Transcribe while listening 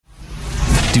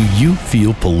Do you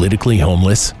feel politically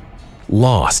homeless?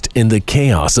 Lost in the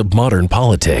chaos of modern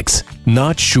politics?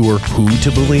 Not sure who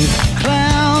to believe?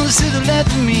 Clowns to the left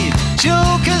of me,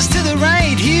 jokers to the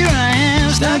right. Here I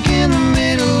am, stuck in the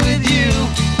middle with you.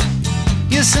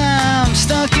 Yes, I'm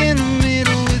stuck in the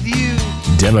middle with you.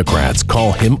 Democrats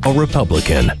call him a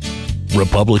Republican.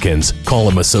 Republicans call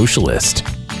him a socialist.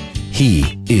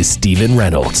 He is Stephen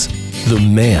Reynolds, the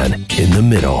man in the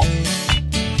middle.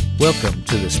 Welcome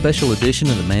to the special edition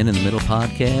of the Man in the Middle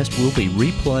podcast. We'll be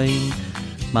replaying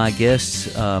my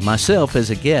guests, myself as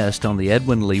a guest on the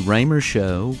Edwin Lee Raymer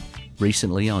show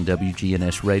recently on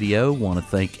WGNS Radio. Want to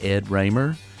thank Ed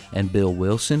Raymer and Bill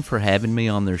Wilson for having me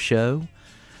on their show.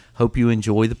 Hope you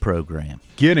enjoy the program.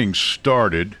 Getting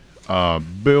started,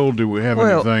 Bill, do we have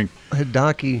anything?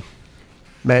 Hideki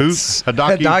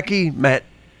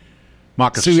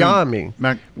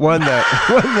Matsuyama won the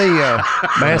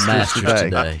Masters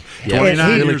today. Yeah, 29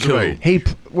 really years cool. of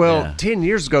age. 10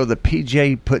 years ago, the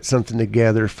PJ put something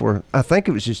together for, I think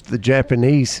it was just the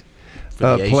Japanese For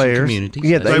the Asian players. communities.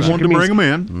 Yeah, They wanted to bring them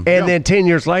in. And then 10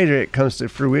 years later, it comes to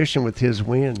fruition with his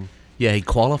win. Yeah, he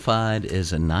qualified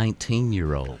as a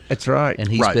 19-year-old. That's right. And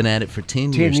he's been at it for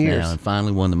 10 years now and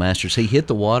finally won the Masters. He hit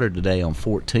the water today on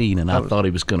 14, and I thought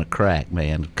he was going to crack,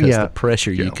 man, because the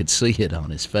pressure, you could see it on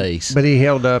his face. But he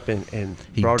held up and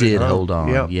he brought did it home. hold on.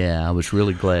 Yep. Yeah, I was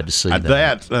really glad to see that.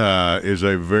 That is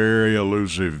a very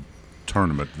elusive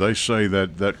tournament. They say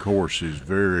that course is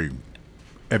very...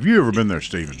 Have you ever been there,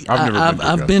 Stephen?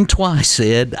 I've been twice,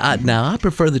 Ed. Now, I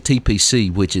prefer the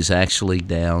TPC, which is actually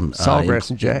down... Sawgrass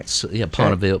and Jack.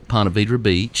 Ponte Vedra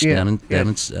Beach. Yeah, down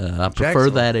in I prefer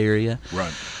that area.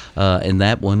 Right. And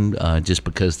that one, just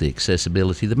because the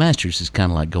accessibility. The Masters is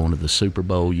kind of like going to the Super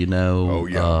Bowl, you know. Oh,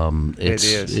 yeah. It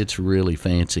is. It's really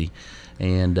fancy.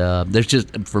 And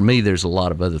for me, there's a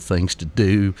lot of other things to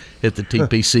do at the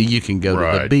TPC. You can go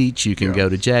to the beach. You can go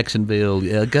to Jacksonville.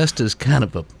 Augusta's kind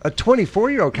of a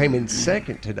 24-year-old came in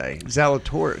second today,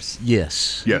 Zalatoris.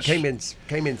 Yes. Yes. Came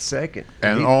in second.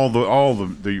 And all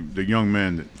the young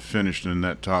men that finished in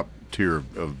that top tier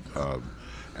of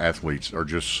athletes are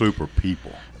just super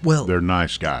people. Well, they're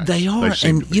nice guys. They are,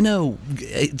 and you know,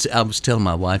 I was telling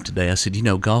my wife today. I said,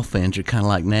 golf fans are kind of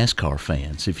like NASCAR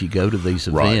fans. If you go to these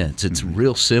events, it's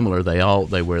real similar. They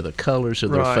wear the colors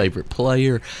of their favorite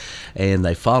player, and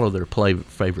they follow their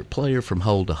favorite player from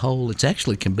hole to hole. It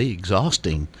actually can be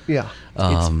exhausting. Yeah.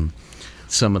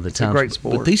 Some of the times, a great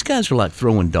sport. But these guys are like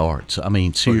throwing darts. I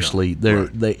mean, seriously,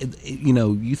 they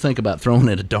you think about throwing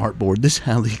at a dartboard. This is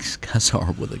how these guys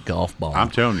are with a golf ball. I'm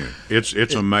telling you, it's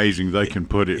amazing. They can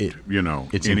put it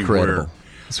it's anywhere. Incredible.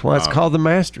 That's why it's called the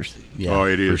Masters. Yeah, oh,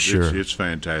 it is. For sure. It's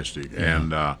fantastic,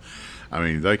 and I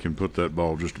mean, they can put that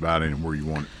ball just about anywhere you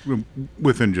want it,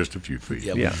 within just a few feet.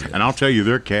 Yeah. And I'll tell you,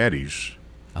 their caddies.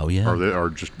 Oh yeah, are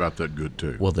just about that good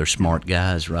too. Well, they're smart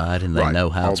guys, right? And they know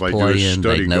how All it's they do playing. is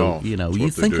study They know, golf. You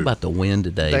think about the wind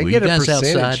today. Were you get a guys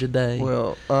percentage. outside today?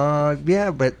 Well, yeah,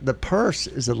 but the purse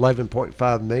is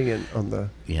 $11.5 million on the.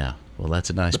 Yeah, well, that's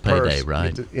a nice the payday, purse.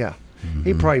 right? Yeah,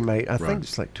 he probably made. I think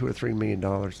it's like $2 or $3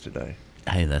 million today.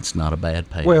 Hey, that's not a bad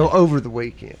payday. Well, over the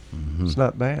weekend, it's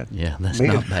not bad. Yeah, that's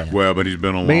not bad. Well, but he's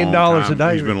been a $1 million long time. a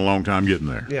day. He's been a long time getting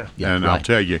there. Yeah. And I'll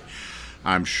tell you,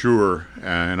 I'm sure,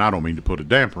 and I don't mean to put a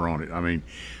damper on it. I mean,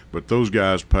 but those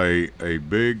guys pay a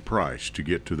big price to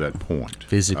get to that point.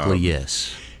 Physically,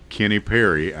 yes. Kenny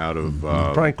Perry out of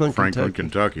Franklin,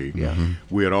 Kentucky.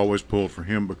 We had always pulled for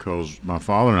him because my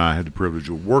father and I had the privilege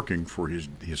of working for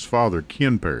his father,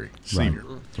 Ken Perry, Sr.,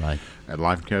 at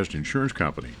Life and Casualty Insurance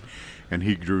Company. And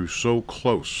he drew so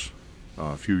close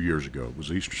a few years ago. It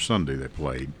was Easter Sunday they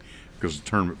played because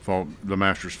the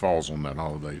Masters falls on that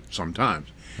holiday sometimes.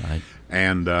 Right.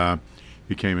 And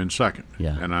he came in second.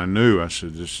 Yeah. And I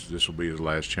said, this will be his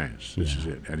last chance. This is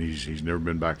it. And he's never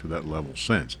been back to that level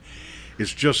since.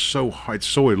 It's just so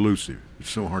elusive. It's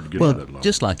so hard to get to that level.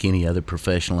 Just like any other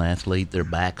professional athlete, their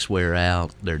backs wear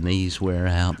out, their knees wear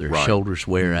out, their shoulders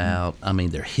wear out. I mean,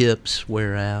 their hips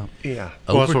wear out. Yeah.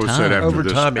 Well, that's what we said Over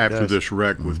time after this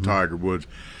wreck with Tiger Woods.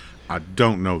 I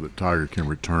don't know that Tiger can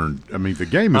return. I mean, the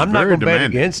game is I'm not very gonna bet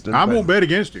demanding. against him, I but- won't bet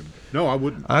against him. No, I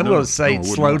wouldn't. I'm going to say it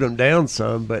slowed him. him down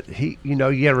some, but he, you got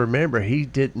to remember, he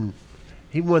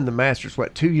won the Masters,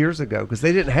 2 years ago? Because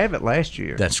they didn't have it last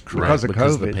year. That's correct. Because of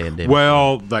because COVID. of the pandemic.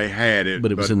 Well, they had it,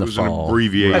 But it was in the fall. an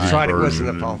abbreviated That's right, it was in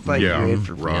the version. fall. Thank you, Ed,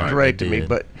 for right. correcting me. did.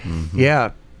 But,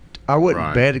 yeah, I wouldn't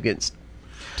Right. bet against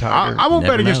Tiger. I won't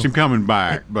Never bet against know. him coming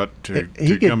back, but to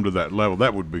He could- come to that level,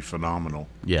 that would be phenomenal.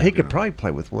 Yeah. He could probably play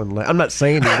with one leg. I'm not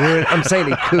saying he would. I'm saying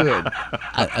he could.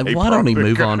 Why don't he probably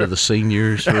move could. on to the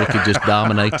seniors where he could just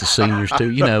dominate the seniors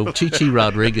too? You know, Chi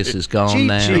Rodriguez is gone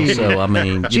now, Chi-Chi. so I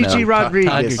mean, you Chi-Chi know,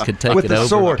 Rodriguez Tiger could take with it the over.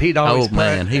 sword, he'd always oh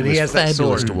man, play, he and he was has that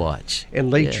fabulous sword. to watch.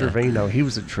 And Lee Yeah. Trevino, he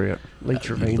was a trip. Lee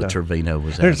Trevino. Trevino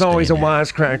was. There's always a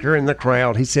outstanding. wisecracker in the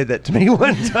crowd. He said that to me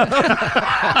one time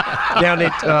down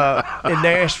at in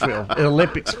Nashville at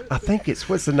Olympics. I think it's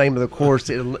what's the name of the course?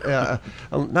 Not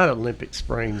Olympic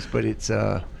Springs, but it's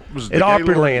Was it at the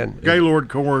Opryland. Gaylord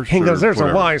course. He goes, or "There's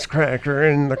whatever. a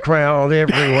wisecracker in the crowd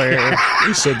everywhere."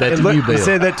 He said that And to you, look, he Bill.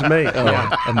 said that to me.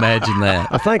 Yeah. Imagine that.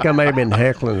 I think I may have been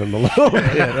heckling him a little bit.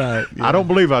 Right. I don't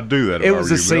believe I'd do that. if It I was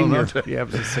were a you, Bill. senior. Yeah, it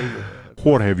was a senior.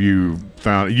 What have you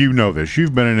found? You know this.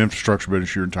 You've been in infrastructure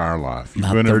business your entire life. You've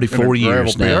About been in 34 gravel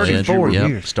years pit now. since Ed. you were- Yep.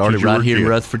 years. Started Since you were right a here in kid.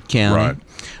 Rutherford County. Right.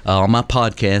 On my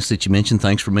podcast that you mentioned,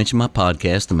 thanks for mentioning my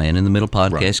podcast, the Man in the Middle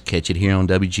podcast. Right. Catch it here on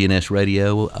WGNS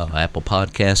Radio, Apple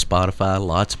Podcast, Spotify,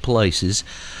 lots of places.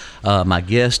 My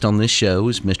guest on this show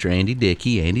is Mr. Andy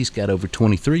Dickey. Andy's got over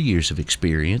 23 years of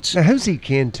experience. Now, who's he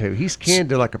kin to? He's kin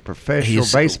to like a professional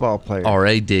He's baseball player.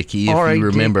 R.A. Dickey, if R.A. you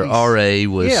remember, Dickey's- R.A.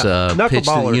 was Yeah, pitched at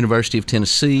the knuckleballer. University of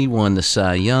Tennessee, won the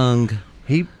Cy Young.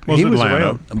 He Was he it was Atlanta?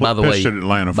 around. By the way, Pitched at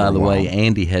Atlanta for by a the way, while.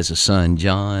 Andy has a son,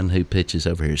 John, who pitches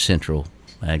over here at Central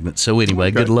Magnet. So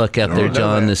anyway, good luck out there, All right.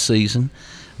 John, that. this season.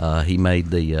 He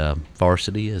made the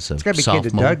varsity as a It's got to be kin to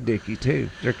sophomore. Doug Dickey too.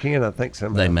 They're kin, I think,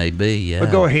 somehow. They may be, yeah.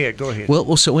 But go ahead.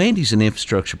 Well, so Andy's an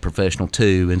infrastructure professional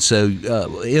too, and so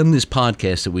in this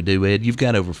podcast that we do, Ed, you've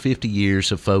got over 50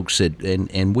 years of folks that,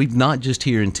 and we've not just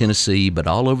here in Tennessee, but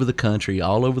all over the country,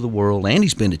 all over the world.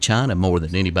 Andy's been to China more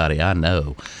than anybody I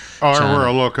know. Or China. where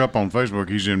I look up on Facebook,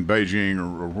 he's in Beijing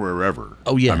or wherever.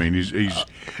 Oh, yeah. I mean, he's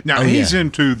now Oh, he's yeah.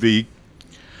 into the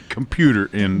computer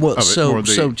end Well, of it. or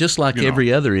the, so just like you know.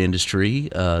 every other industry,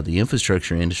 the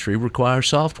infrastructure industry requires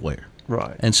software.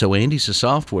 Right. And so Andy's a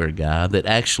software guy that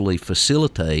actually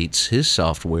facilitates his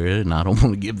software, and I don't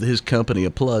want to give his company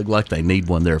a plug like they need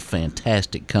one. They're a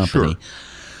fantastic company. Sure.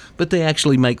 But they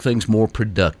actually make things more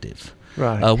productive.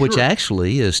 Right. Which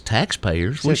actually, as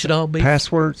taxpayers, we should all be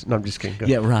passwords. No, I'm just kidding. Go.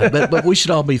 yeah, right. But we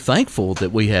should all be thankful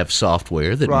that we have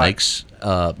software that Right. makes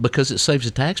because it saves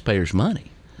the taxpayers money.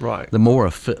 Right. The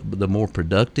more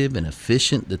productive and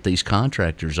efficient that these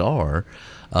contractors are,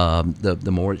 the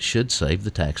more it should save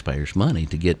the taxpayers money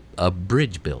to get a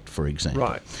bridge built, for example.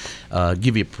 Right.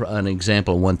 Give you an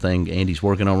example of one thing Andy's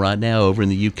working on right now over in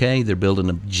the UK. They're building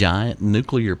a giant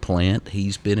nuclear plant.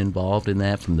 He's been involved in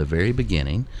that from the very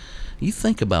beginning. You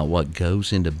think about what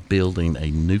goes into building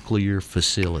a nuclear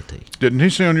facility. Didn't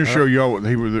he say on your show, y'all,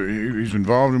 he's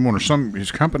involved in one, or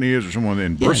his company is, or someone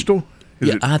in Bristol? Is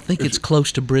it- I think it's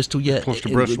close to Bristol. Yeah, Close to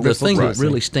Bristol. The thing Right. that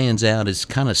really stands out is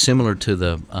kind of similar to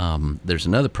the. There's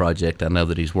another project I know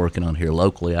that he's working on here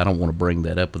locally. I don't want to bring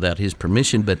that up without his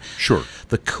permission, but Sure.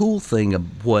 The cool thing of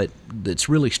that's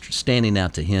really standing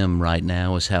out to him right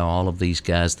now is how all of these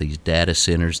guys, these data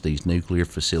centers, these nuclear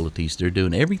facilities, they're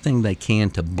doing everything they can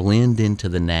to blend into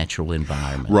the natural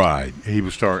environment. Right. He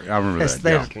was starting. I remember that.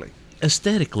 yeah. Aesthetically.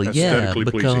 Aesthetically, Aesthetically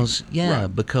because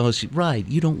pleasing. because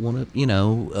you don't want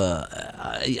to,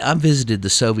 I visited the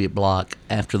Soviet bloc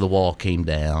after the wall came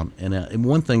down, and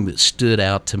one thing that stood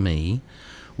out to me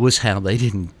was how they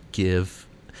didn't give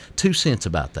 2 cents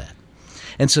about that.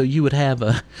 And so you would have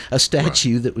a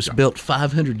statue that was built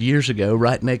 500 years ago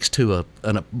right next to a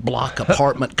block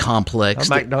apartment complex.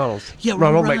 A McDonald's. Yeah,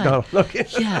 Ronald right. McDonald. Okay.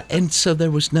 Yeah, and so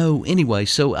there was anyway,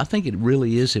 so I think it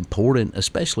really is important,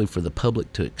 especially for the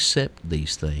public, to accept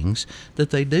these things,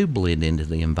 that they do blend into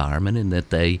the environment and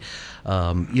that they,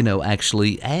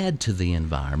 actually add to the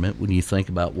environment when you think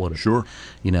about what, Sure.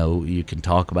 You can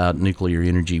talk about nuclear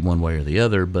energy one way or the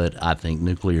other, but I think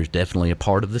nuclear is definitely a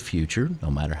part of the future, no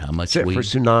matter how much Except for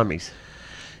tsunamis.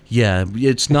 Yeah,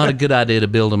 it's not a good idea to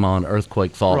build them on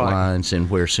earthquake fault Right. lines and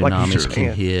where you tsunamis sure can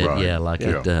can. hit. Right. Yeah, like Yeah.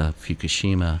 at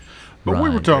Fukushima. But we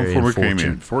were Right, talking very before we came in.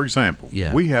 unfortunate. For example,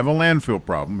 Yeah. we have a landfill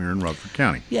problem here in Rutherford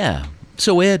County. Yeah.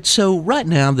 So Ed, right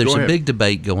now there's Go a ahead. big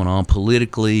debate going on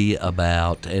politically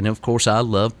about, and of course I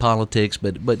love politics,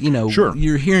 but Sure.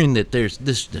 you're hearing that there's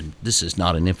this is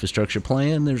not an infrastructure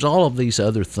plan. There's all of these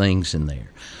other things in there.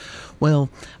 Well,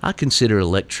 I consider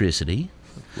electricity,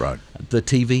 Right. the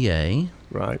TVA,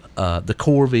 Right. the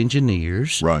Corps of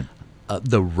Engineers, Right.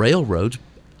 the railroads.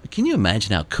 Can you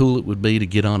imagine how cool it would be to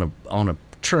get on a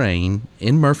train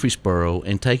in Murfreesboro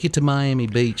and take it to Miami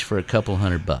Beach for a couple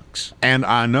 $100? And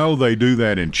I know they do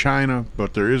that in China,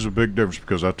 but there is a big difference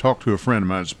because I talked to a friend of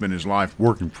mine that spent his life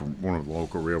working for one of the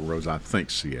local railroads, I think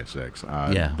CSX.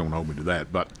 Yeah. Don't hold me to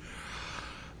that. But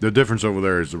The difference over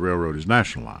there is the railroad is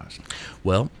nationalized.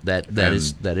 Well, that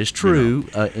is true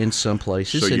in some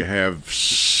places. So you have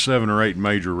 7 or 8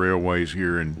 major railways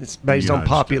here, and it's based on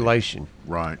population.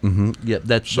 Right. Mm-hmm. Yeah,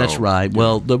 that's right.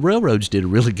 Well, the railroads did a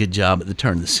really good job at the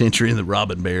turn of the century in the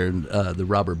robber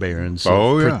barons,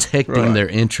 protecting their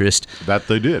interest. That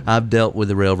they did. I've dealt with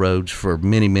the railroads for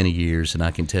many, many years, and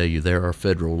I can tell you there are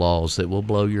federal laws that will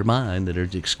blow your mind that are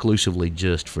exclusively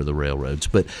just for the railroads.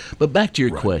 But back to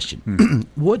your question,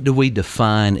 what do we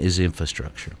define as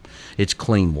infrastructure? It's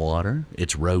clean water,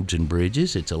 it's roads and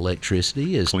bridges, it's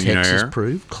electricity, as Texas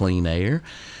proved, clean air.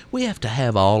 We have to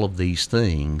have all of these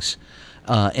things.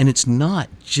 And it's not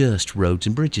just roads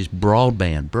and bridges.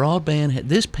 Broadband.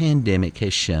 This pandemic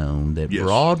has shown that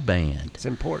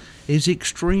broadband is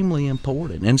extremely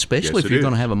important, and especially if you're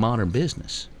going to have a modern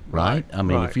business, right? I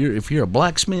mean, if you're a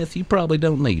blacksmith, you probably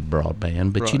don't need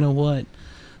broadband. But you know what?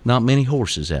 Not many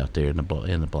horses out there in the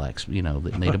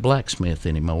that need a blacksmith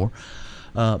anymore.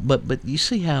 But you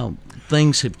see how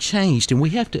things have changed, and we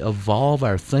have to evolve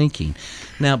our thinking.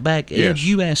 Now, Ed,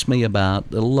 you asked me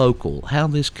about the local, how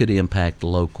this could impact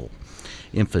local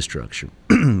infrastructure.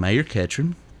 Mayor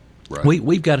Ketchum,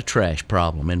 we've got a trash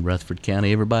problem in Rutherford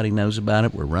County. Everybody knows about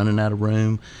it. We're running out of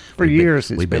room. For years,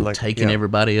 we've been taking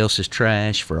everybody else's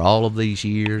trash for all of these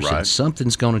years, and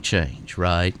something's going to change,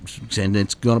 right? And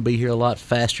it's going to be here a lot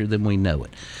faster than we know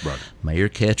it. Right. Mayor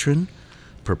Ketchum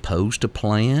proposed a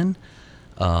plan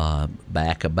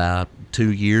back about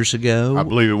 2 years ago. I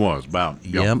believe it was about.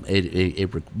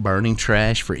 Burning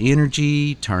trash for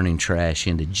energy, turning trash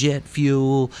into jet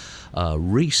fuel,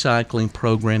 recycling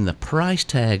program. The price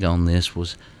tag on this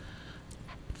was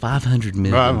 $500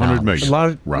 million. $500 million. A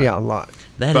lot. Yeah, a lot.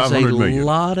 That is a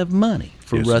lot of money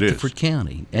for Rutherford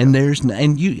County, and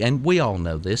and we all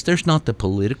know this. There's not the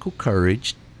political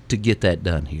courage to get that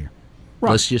done here.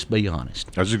 Right. Let's just be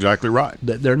honest. That's exactly right.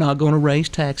 They're not going to raise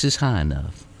taxes high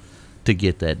enough to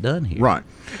get that done here. Right.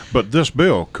 But this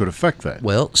bill could affect that.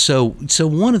 Well, so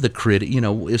one of the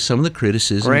if some of the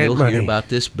criticism you'll hear about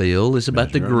this bill is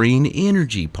about the green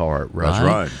energy part, right? That's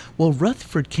right. Well,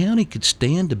 Rutherford County could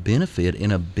stand to benefit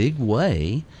in a big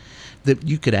way that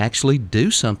you could actually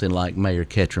do something like Mayor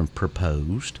Ketchum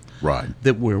proposed. Right.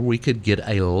 Where we could get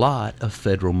a lot of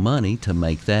federal money to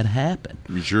make that happen.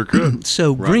 You sure could.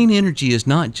 So green energy is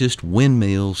not just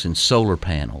windmills and solar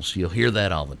panels. You'll hear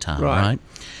that all the time, right?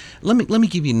 Let me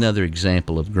give you another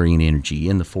example of green energy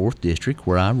in the 4th District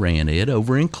where I ran it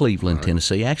over in Cleveland,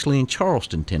 Tennessee, actually in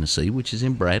Charleston, Tennessee, which is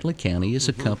in Bradley County, is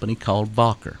a company called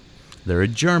Wacker. They're a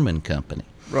German company.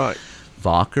 Right.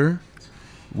 Wacker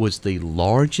was the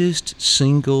largest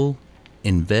single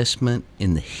investment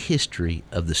in the history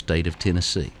of the state of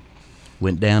Tennessee.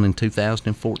 Went down in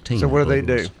 2014. So what do they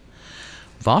do?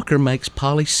 Wacker makes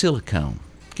polysilicone.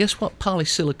 Guess what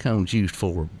polysilicone's used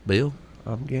for, Bill?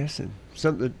 I'm guessing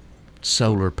something.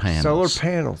 Solar panels. Solar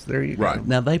panels. There you go.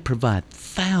 Now, they provide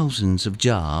thousands of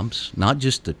jobs, not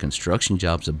just the construction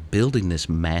jobs of building this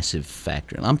massive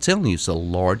factory. And I'm telling you, it's the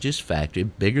largest factory,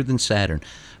 bigger than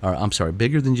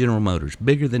bigger than General Motors,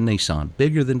 bigger than Nissan,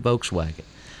 bigger than Volkswagen.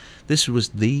 This was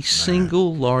the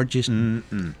single largest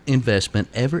investment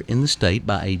ever in the state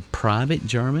by a private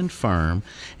German firm,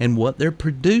 and what they're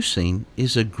producing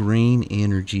is a green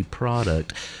energy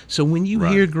product. So when you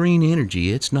hear green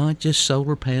energy, it's not just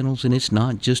solar panels and it's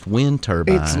not just wind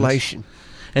turbines. Insulation.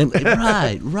 And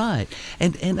right.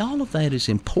 And all of that is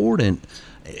important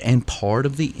and part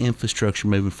of the infrastructure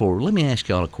moving forward. Let me ask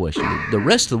y'all a question. The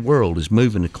rest of the world is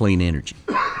moving to clean energy.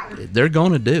 They're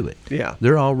going to do it. Yeah.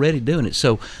 They're already doing it.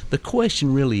 So the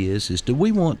question really is do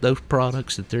we want those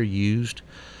products that they're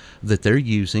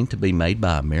using to be made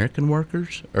by American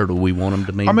workers, or do we want them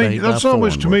to be made by foreign workers? That's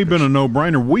always to me been a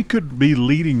no-brainer. We could be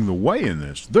leading the way in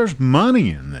this. There's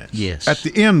money in this. Yes. At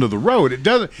the end of the road, it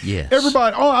doesn't. Yes.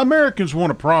 Everybody, Americans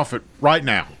want to profit right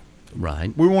now.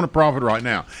 Right. We want to profit right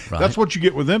now. Right. That's what you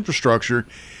get with infrastructure.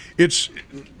 It's,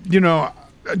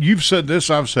 you've said this,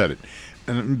 I've said it,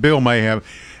 and Bill may have.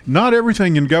 Not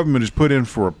everything in government is put in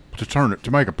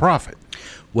to make a profit.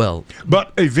 Well,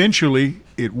 but eventually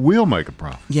it will make a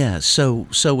profit. Yeah, so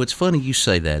it's funny you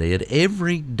say that, Ed.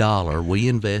 Every dollar we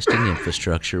invest in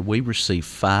infrastructure, we receive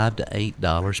 $5 to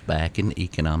 $8 back in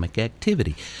economic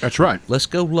activity. That's right. Let's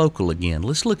go local again.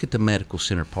 Let's look at the Medical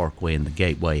Center Parkway and the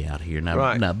Gateway out here.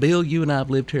 Now, Bill, you and I have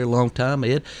lived here a long time,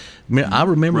 Ed. I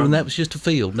remember when that was just a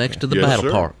field next to the battle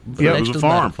park. Yeah, it was a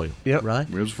farm. Right?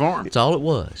 It was a farm. That's all it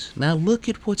was. Now look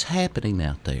at what's happening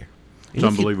out there. It's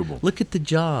unbelievable. Look at the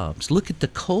jobs. Look at the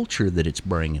culture that it's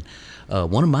bringing.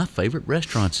 One of my favorite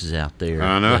restaurants is out there.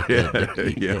 I know.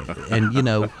 Yeah. And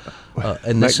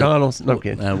and McDonald's. No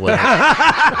kidding. Well,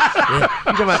 You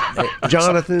talking about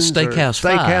Jonathan's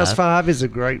Steakhouse 5 is a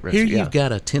great restaurant. Here you've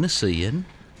got a Tennessean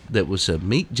that was a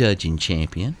meat judging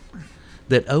champion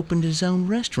that opened his own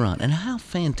restaurant. And how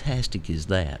fantastic is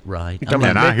that, right?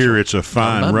 I hear it's a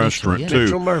fine restaurant, too.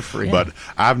 Mitchell Murphy. But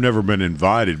I've never been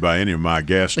invited by any of my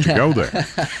guests to go there.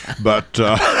 But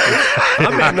I've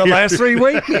been the last 3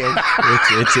 weekends.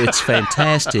 It's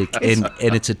fantastic, and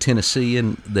it's a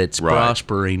Tennessean that's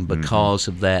prospering because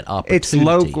of that opportunity. It's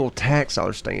local tax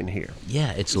dollars staying here.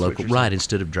 Yeah, it's local, right?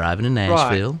 Instead of driving to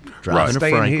Nashville, driving to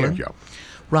Franklin. Here.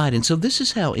 Right, and so this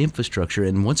is how infrastructure,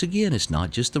 and once again, it's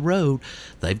not just the road.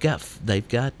 They've got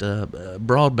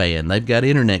broadband, they've got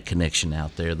internet connection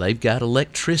out there, they've got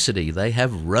electricity, they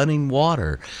have running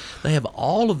water, they have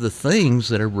all of the things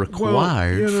that are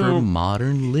required for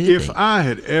modern living. If I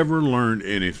had ever learned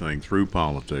anything through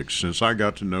politics, since I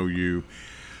got to know you,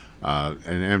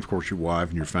 and of course your wife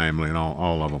and your family and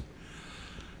all of them,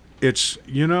 it's,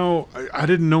 I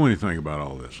didn't know anything about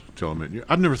all this until I met you.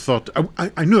 I'd never thought,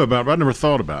 I knew about it, but I never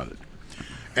thought about it.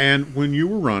 And when you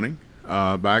were running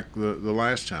back the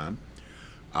last time,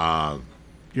 I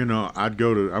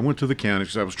went to the county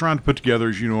because I was trying to put together,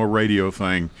 as you know, a radio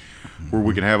thing where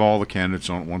we could have all the candidates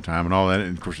on at one time and all that.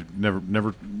 And of course, it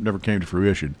never came to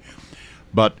fruition.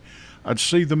 But I'd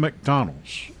see the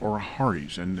McDonald's or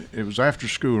Hardee's, and it was after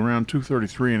school around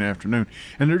 2:33 in the afternoon,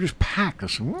 and they're just packed. I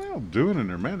said, "What are they doing in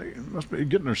there, man? They must be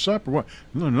getting their supper." What?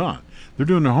 No, they're not. They're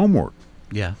doing their homework.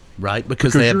 Yeah, right.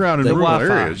 Because they you're out in rural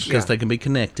areas. Because they can be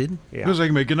connected. Because they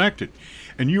can be connected,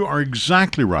 and you are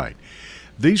exactly right.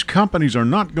 These companies are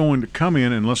not going to come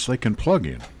in unless they can plug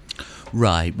in.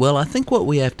 Right. Well, I think what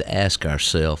we have to ask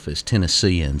ourselves as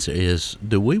Tennesseans is,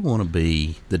 do we want to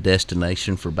be the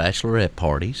destination for bachelorette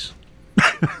parties?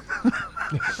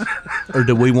 Or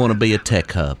do we want to be a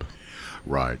tech hub?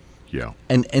 Right. Yeah.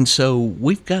 And so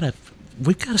we've got to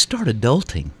start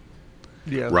adulting.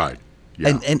 Yeah. Right.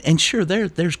 Yeah. And sure,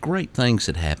 there's great things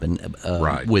that happen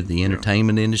with the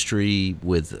entertainment industry,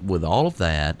 with all of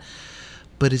that.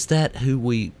 But is that who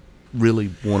we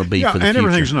really want to be for the future? And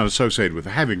everything's not associated with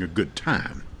having a good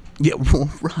time. Yeah,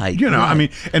 well, right. I mean,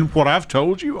 and what I've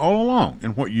told you all along,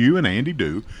 and what you and Andy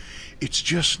do, it's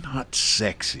just not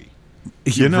sexy.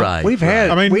 Right. We've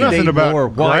had. I mean, we nothing need about more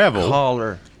gravel.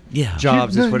 white-collar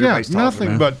jobs. Is what everybody's nothing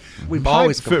talking about. but We've pipe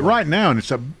always fit right now, and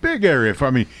it's a big area.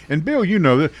 And Bill, you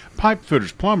know that pipe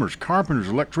fitters, plumbers, carpenters,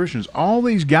 electricians, all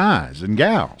these guys and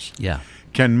gals,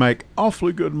 can make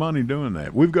awfully good money doing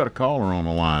that. We've got a caller on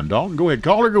the line. Dalton, go ahead.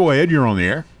 Caller, go ahead. You're on the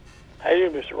air. Hey,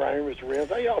 Mr. Raymer, Mr.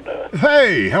 Reynolds, how y'all doing?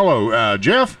 Hey, hello,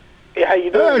 Jeff. Yeah, how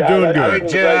you doing? Hey, doing good.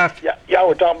 Jeff. Y'all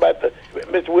were talking about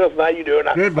Mr. Wilson. How you doing?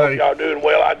 Good, buddy. Y'all doing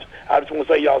well. I just want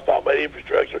to say y'all talking about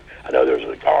infrastructure. I know there's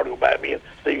an article about me and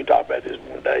Stephen talked about this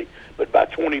one day. But by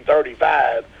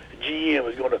 2035, GM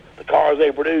is going to the cars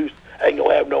they produce ain't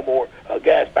gonna have no more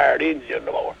gas-fired engine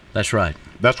no more. That's right.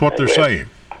 That's what they're saying.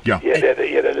 Yeah.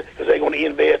 Because they're going to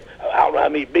invest I don't know how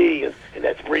many billions in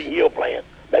that Spring Hill plant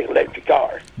making electric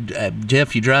cars.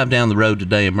 Jeff, you drive down the road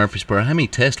today in Murfreesboro. How many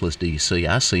Teslas do you see?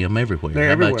 I see them everywhere. They're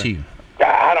how everywhere. about you?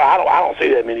 I don't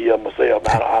see that many of them myself.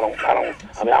 I don't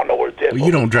know where the Tesla. Well,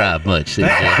 you don't drive much, do you?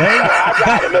 I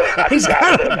drive enough. He's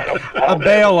got a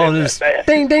bell on his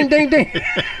ding, ding, ding, ding.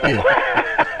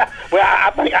 Well,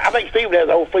 I think Stephen has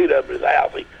a whole fleet up at his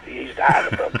house. He's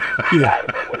hiding from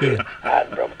him.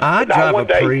 I drive a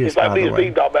Prius, it's like by me the and way.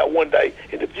 Steve talk about one day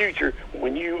in the future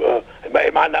when you,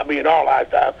 it might not be in our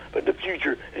lifetime, but in the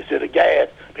future, instead of gas,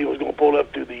 people's going to pull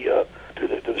up to the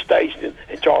station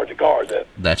and charge the cars up.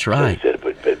 That's right. Instead of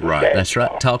put gas That's in the right.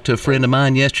 car. Talked to a friend of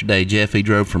mine yesterday, Jeff. He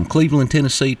drove from Cleveland,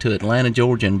 Tennessee to Atlanta,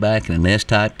 Georgia, and back in an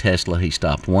S-type Tesla. He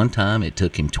stopped one time. It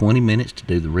took him 20 minutes to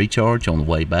do the recharge on the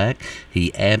way back.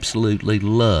 He absolutely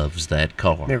loves that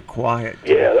car. They're quiet.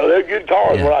 Yeah, they're good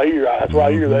cars. Yeah. What I hear, that's what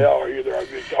I hear they are. I hear they're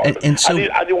good cars. And so-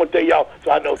 I did want to tell y'all,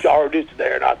 so I know if y'all heard this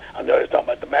today, and I know they're talking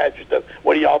about the mattress stuff.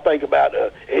 What do y'all think about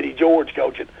Eddie George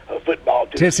coaching football?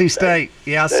 Tennessee State.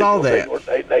 Yeah, I saw that.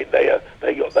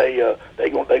 They're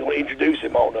going to introduce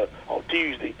him on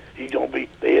Tuesday. He's going to be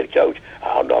the head coach.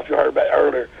 I don't know if you heard about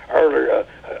earlier.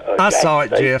 I saw it,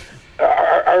 State, Jeff.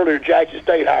 Earlier, Jackson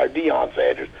State hired Deion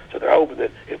Sanders, so they're hoping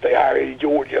that if they hire Eddie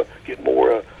George, they'll get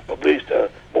more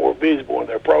publicity, more visible in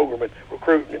their program and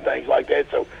recruiting and things like that.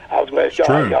 So I was glad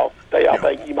y'all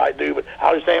think you might do, but I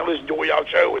understand. Listen, enjoy y'all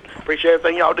show and appreciate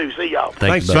everything y'all do. See y'all.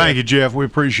 Thank you, buddy. Thank you, Jeff. We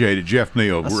appreciate it. Jeff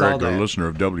Neal, I we're a saw regular that. listener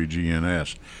of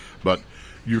WGNS. But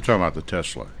You're talking about the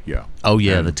Tesla, yeah. Oh,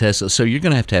 yeah, the Tesla. So you're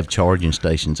going to have charging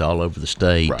stations all over the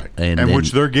state. Right. And then,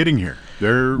 which they're getting here.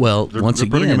 Once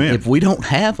again, if we don't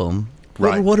have them,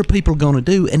 what are people going to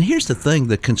do? And here's the thing.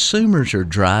 The consumers are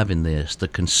driving this. The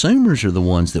consumers are the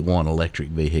ones that want electric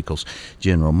vehicles.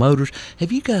 General Motors.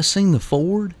 Have you guys seen the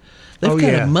Ford? They've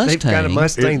got a Mustang. They've got a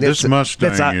Mustang. This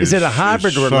Mustang is it a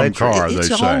hybrid or electric? Car,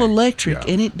 it's all electric,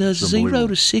 and it does 0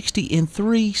 to 60 in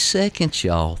 3 seconds,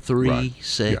 y'all. 3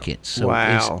 seconds.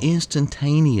 Yeah. So it's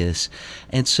instantaneous.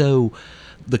 And so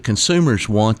the consumers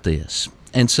want this.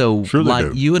 And so,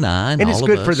 you and I, and all of us, it's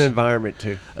good for the environment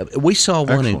too. We saw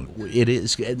one. It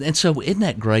is, and so isn't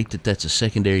that great that that's a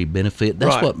secondary benefit?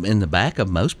 That's what in the back of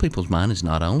most people's mind is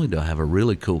not only do I have a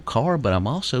really cool car, but I'm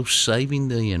also saving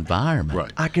the environment.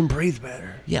 Right. I can breathe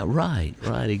better. Yeah. Right.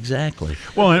 Exactly.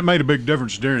 Well, it made a big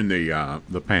difference during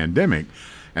the pandemic,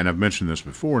 and I've mentioned this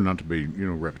before, not to be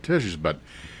repetitious, but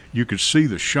you could see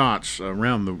the shots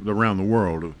around the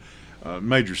world of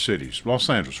major cities, Los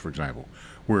Angeles, for example.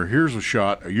 Where here's a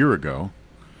shot a year ago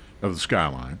of the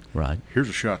skyline. Right. Here's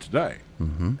a shot today.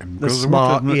 Mm-hmm. And the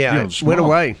smog, went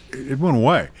away. It went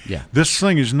away. Yeah. This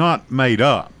thing is not made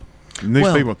up. And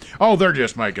these people, they're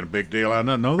just making a big deal out of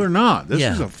it. No, they're not. This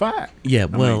is a fact. Yeah.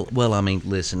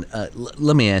 Listen.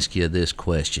 Let me ask you this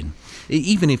question.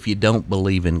 Even if you don't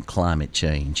believe in climate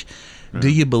change, do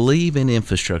you believe in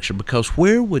infrastructure? Because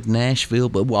where would Nashville,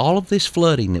 but all of this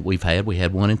flooding that we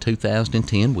had one in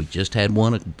 2010, we just had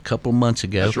one a couple of months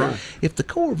ago. That's right.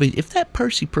 If that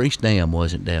Percy Priest Dam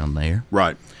wasn't down there,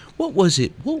 right? What would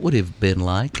it have been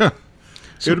like? It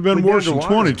would have been worse than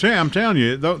 2010. I'm telling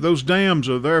you, those dams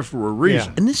are there for a reason.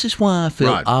 Yeah. And this is why I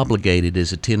feel obligated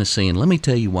as a Tennessean. Let me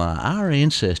tell you why. Our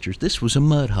ancestors, this was a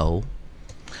mud hole.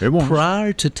 It was.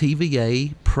 Prior to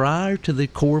TVA, prior to the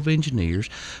Corps of Engineers,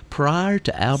 prior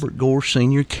to Albert Gore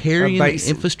Sr. carrying the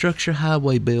infrastructure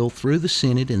highway bill through the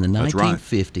Senate in the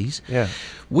 1950s,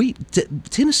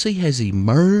 Tennessee has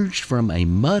emerged from a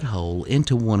mud hole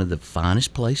into one of the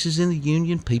finest places in the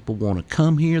Union. People want to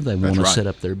come here. They want to set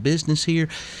up their business here.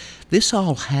 This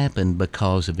all happened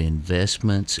because of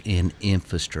investments in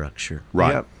infrastructure.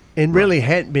 Right. Yep. And really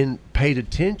hadn't been paid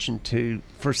attention to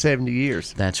for 70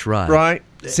 years. That's right. Right?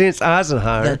 Since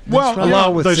Eisenhower.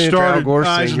 Along with Senator Al Gore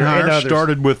Sr. Eisenhower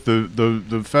started with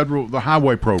the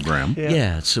highway program.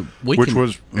 Yeah. So which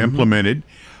was implemented,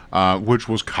 which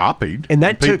was copied. And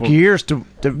that took years to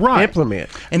implement.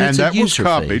 And that was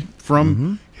copied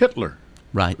from Hitler.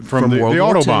 Right. From the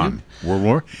Autobahn. World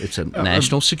War. It's a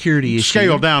national security issue.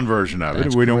 Scaled down version of it.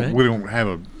 That's we don't have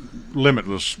a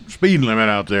limitless speed limit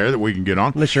out there that we can get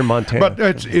on. Unless you're Montana. But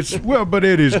but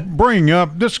it is bringing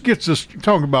up, this gets us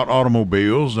talking about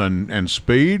automobiles and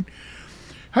speed.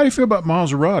 How do you feel about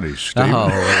Maseratis, Steve?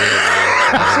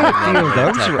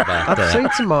 I've seen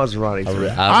some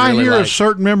Maseratis. I hear a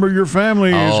certain member of your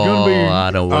family is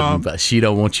going to be. She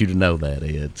don't want you to know that,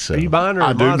 Ed. So. Are you buying her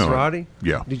a Maserati?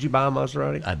 Yeah. Did you buy a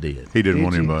Maserati? I did. He didn't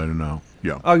want anybody to know.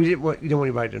 Yeah. Oh, you didn't want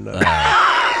anybody to know.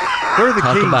 Where are the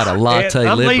Talk keys? about a latte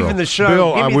I'm liberal. leaving the show.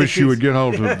 Bill, I wish you would get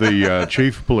hold of the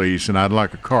chief of police, and I'd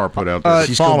like a car put out there.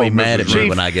 She's going to be mad at me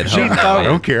when I get home. I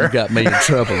don't care. You got me in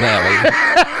trouble now.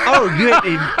 Oh, you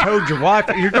hadn't even told your wife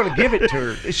you're going to give it to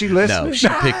her. Is she listening? No, she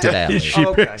picked it out. She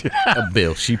picked it out.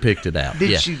 Bill, she picked it out.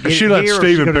 Did she let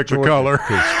Stephen pick the color.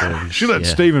 She let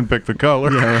Stephen pick the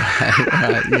color.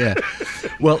 Yeah,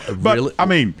 right. Well, but, really, I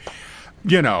mean,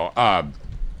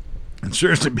 and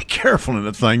seriously, be careful in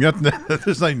the thing.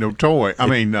 This ain't no toy. I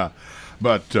mean, I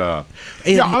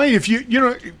mean, if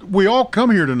we all come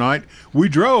here tonight. We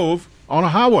drove on a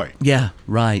highway. Yeah,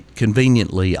 right.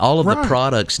 Conveniently, all of the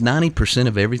products, 90%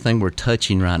 of everything we're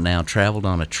touching right now traveled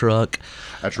on a truck.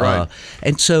 That's right.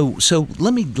 And so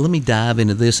let me dive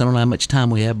into this. I don't know how much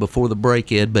time we have before the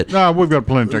break, Ed, but no, we've got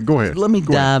plenty of time. Go ahead. Let me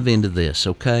dive into this,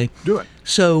 okay? Do it.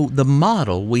 So the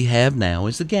model we have now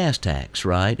is the gas tax,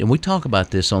 right? And we talk about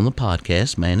this on the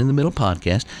podcast, Man in the Middle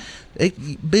podcast.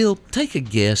 Bill, take a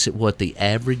guess at what the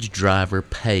average driver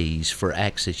pays for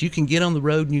access. You can get on the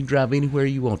road and you can drive anywhere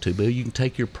you want to, Bill. You can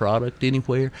take your product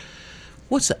anywhere.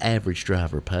 What's the average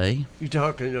driver pay? You're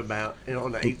talking about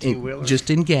on the 18-wheeler? Just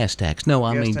in gas tax. No,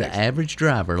 I mean tax. The average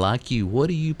driver like you. What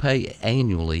do you pay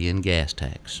annually in gas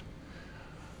tax?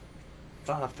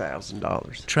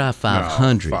 $5,000. Try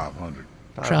 $500. No, $500.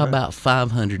 Try about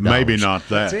 $500. Maybe not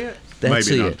that. That's it. That's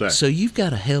Maybe it. not that. So you've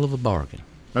got a hell of a bargain.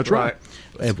 That's right.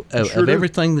 of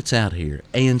everything that's out here.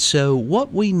 And so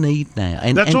what we need now...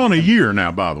 And that's on a year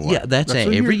now, by the way. Yeah, that's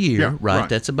every year, yeah, right?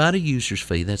 That's about a user's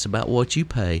fee. That's about what you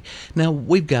pay. Now,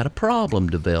 we've got a problem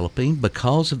developing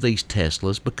because of these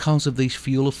Teslas, because of these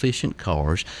fuel-efficient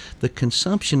cars. The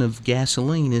consumption of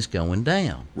gasoline is going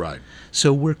down. Right.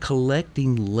 So we're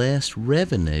collecting less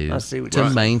revenue to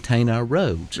maintain our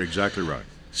roads. Exactly right.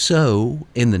 So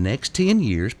in the next 10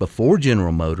 years, before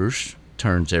General Motors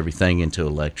turns everything into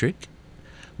electric,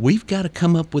 we've got to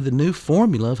come up with a new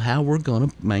formula of how we're going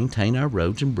to maintain our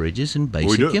roads and bridges and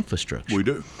basic infrastructure. We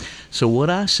do. So what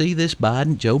I see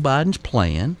Joe Biden's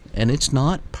plan, and it's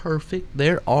not perfect.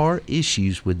 There are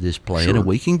issues with this plan, and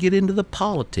we can get into the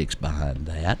politics behind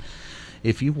that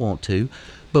if you want to.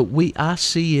 But I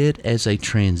see it as a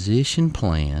transition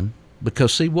plan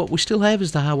because, see, what we still have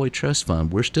is the Highway Trust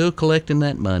Fund. We're still collecting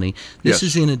that money. This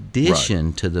is in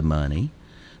addition to the money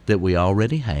that we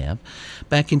already have.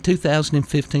 Back in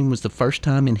 2015 was the first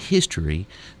time in history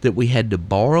that we had to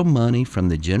borrow money from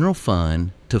the general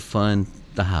fund to fund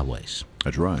the highways.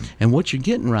 That's right. And what you're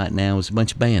getting right now is a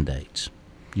bunch of Band-Aids.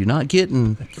 You're not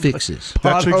getting fixes.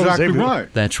 That's exactly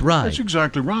right. That's right. That's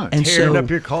exactly right. And tearing up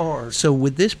your cars. So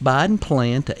with this Biden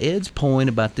plan, to Ed's point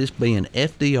about this being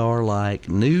FDR-like,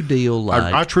 New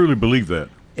Deal-like. I truly believe that.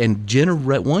 And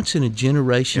once in a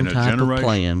generation type of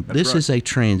plan, this is a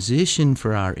transition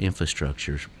for our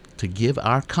infrastructures to give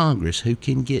our Congress, who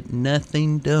can get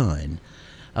nothing done,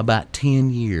 about 10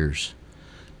 years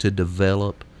to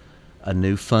develop a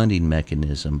new funding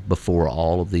mechanism before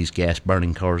all of these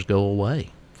gas-burning cars go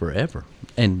away forever,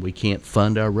 and we can't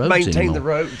fund our roads anymore. Maintain the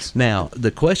roads. Now, the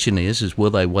question is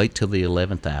will they wait till the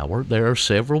 11th hour? There are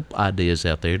several ideas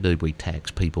out there. Do we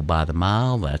tax people by the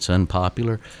mile? That's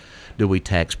unpopular. Do we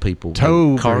tax people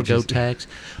toll cargo bridges. tax?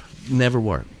 Never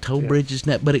work. Toll bridges,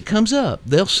 but it comes up.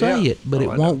 They'll say it, but it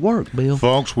won't work, Bill.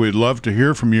 Folks, we'd love to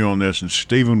hear from you on this, and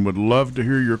Stephen would love to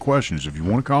hear your questions. If you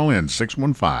want to call in,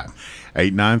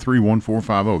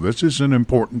 615-893-1450. This is an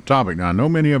important topic. Now, I know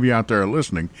many of you out there are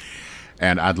listening,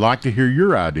 and I'd like to hear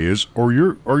your ideas or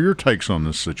your takes on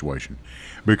this situation,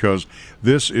 because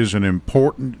this is an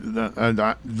important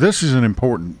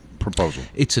proposal.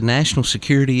 It's a national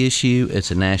security issue. It's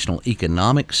a national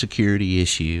economic security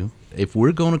issue. If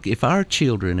our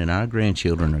children and our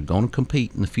grandchildren are going to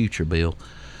compete in the future, Bill,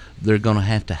 they're going to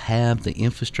have the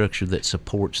infrastructure that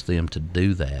supports them to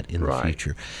do that in the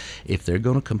future. If they're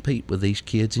going to compete with these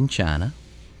kids in China,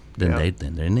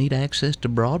 then they need access to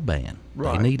broadband.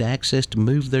 Right. They need access to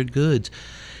move their goods.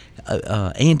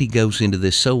 Andy goes into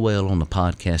this so well on the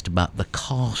podcast about the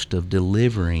cost of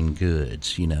delivering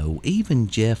goods. Even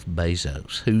Jeff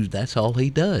Bezos, that's all he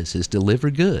does is deliver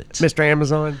goods. Mr.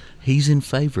 Amazon. He's in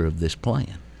favor of this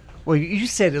plan. Well, you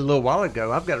said it a little while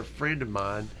ago. I've got a friend of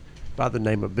mine by the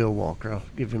name of Bill Walker. I'll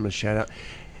give him a shout out.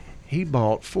 He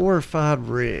bought 4 or 5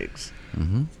 rigs.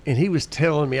 Mm-hmm. And he was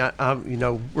telling me,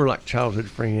 we're like childhood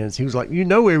friends. He was like,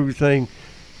 everything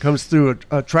comes through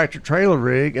a tractor trailer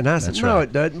rig. And I said,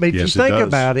 it doesn't. But if you think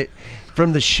about it,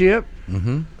 from the ship,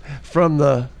 from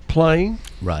the plane,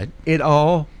 it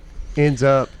all ends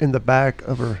up in the back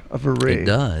of a rig. It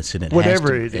does. And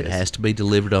it has to be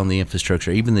delivered on the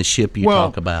infrastructure, even the ship you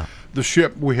talk about. The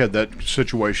ship, we had that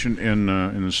situation in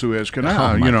the Suez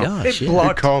Canal. Oh, my gosh.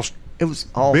 It cost It was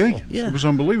awful. billions. Yeah. It was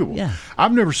unbelievable. Yeah.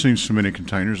 I've never seen so many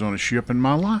containers on a ship in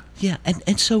my life. Yeah,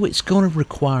 and so it's going to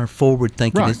require forward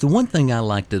thinking. Right. It's the one thing I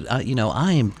like to,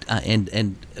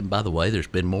 and by the way, there's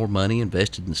been more money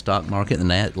invested in the stock market in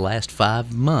the last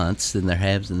 5 months than there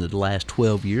has in the last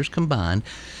 12 years combined.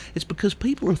 It's because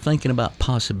people are thinking about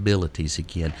possibilities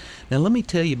again. Now, let me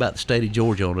tell you about the state of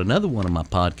Georgia. On another one of my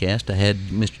podcasts, I had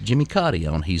Mr. Jimmy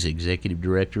Cotty on. He's executive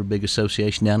director of a big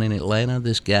association down in Atlanta.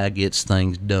 This guy gets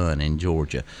things done in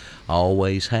Georgia.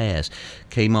 Always has.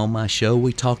 Came on my show.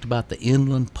 We talked about the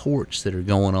inland ports that are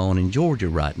going on in Georgia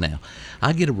right now.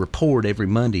 I get a report every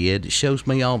Monday, Ed, that shows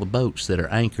me all the boats that are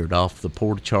anchored off the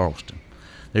Port of Charleston.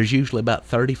 There's usually about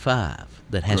 35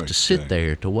 that has to sit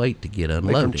there to wait to get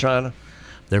unloaded. They're from China?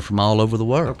 They're from all over the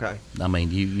world. Okay. I mean,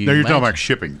 you're talking about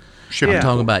shipping. I'm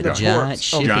talking about giant ports.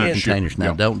 shipping containers.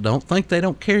 Now, don't think they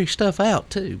don't carry stuff out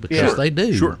too, because they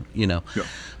do. Sure. Yeah.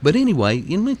 But anyway,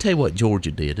 let me tell you what Georgia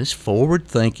did. It's forward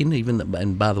thinking.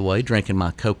 And by the way, drinking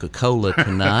my Coca-Cola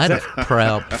tonight, a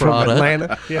proud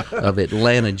product of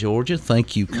Atlanta, Georgia.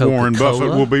 Thank you, Coca-Cola. Warren Buffett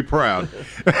will be proud.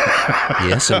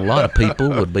 Yes, and a lot of people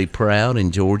would be proud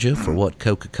in Georgia for what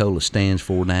Coca-Cola stands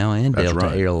for now, and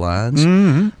Delta Airlines.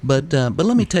 Mm-hmm. But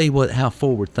let me tell you how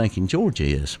forward thinking Georgia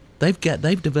is.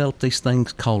 They've developed these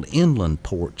things called inland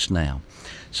ports now,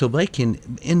 so they can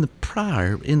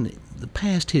the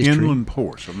past history. Inland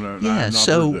ports.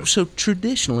 So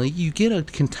traditionally, you get a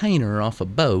container off a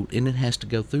boat, and it has to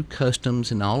go through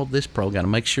customs and all of this program. Got to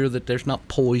make sure that there's not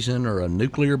poison or a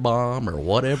nuclear bomb or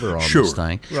whatever on this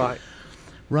thing.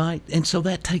 Right. And so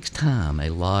that takes time, a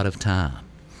lot of time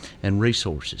and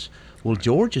resources. Well,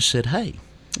 Georgia said, hey,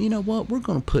 you know what? We're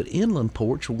going to put inland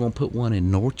ports. We're going to put one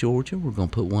in North Georgia. We're going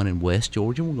to put one in West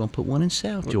Georgia. We're going to put one in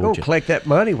South Georgia. We're going to collect that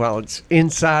money while it's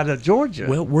inside of Georgia.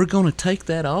 Well, we're going to take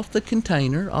that off the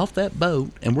container, off that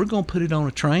boat, and we're going to put it on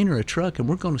a train or a truck, and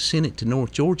we're going to send it to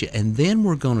North Georgia, and then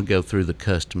we're going to go through the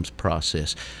customs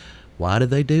process. Why do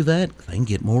they do that? They can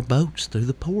get more boats through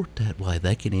the port that way.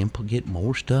 They can get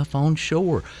more stuff on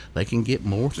shore. They can get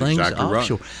more things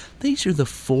offshore. Right. These are the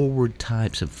forward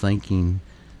types of thinking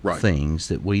things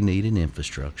that we need in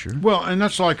infrastructure. Well, and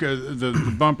that's like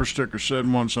the bumper sticker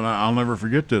said once, and I'll never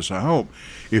forget this, I hope.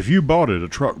 If you bought it, a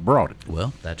truck brought it.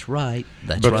 Well, that's right.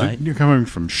 But you're coming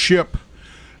from ship,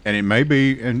 and it may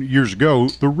be, and years ago,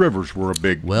 the rivers were a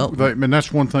big, and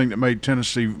that's one thing that made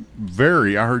Tennessee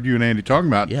I heard you and Andy talking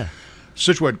about,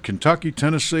 situated Kentucky,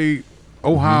 Tennessee,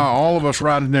 Ohio, all of us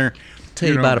right in there. Tell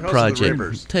you about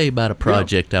a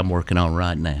project I'm working on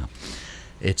right now.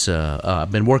 It's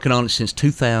I've been working on it since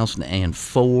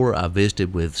 2004. I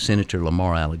visited with Senator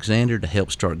Lamar Alexander to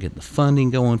help start getting the funding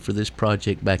going for this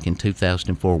project back in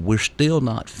 2004. We're still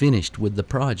not finished with the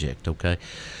project, okay?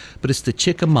 But it's the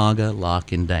Chickamauga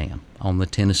Lock and Dam on the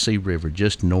Tennessee River,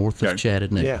 just north of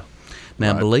Chattanooga. Yeah.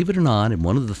 Now, believe it or not, and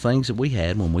one of the things that we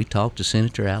had when we talked to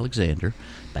Senator Alexander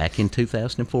back in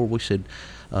 2004, we said,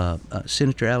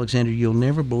 Senator Alexander, you'll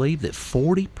never believe that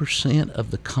 40% of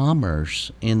the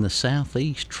commerce in the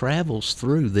Southeast travels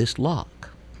through this lock.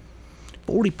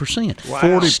 40%. Wow.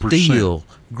 40%. Steel,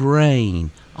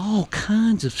 grain, all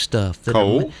kinds of stuff.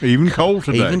 Even coal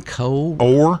today. Even coal.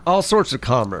 Ore. All sorts of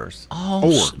commerce.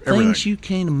 Things everything. you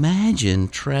can imagine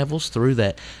travels through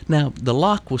that. Now, the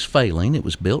lock was failing. It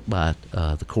was built by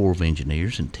the Corps of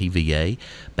Engineers and TVA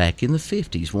back in the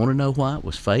 50s. Want to know why it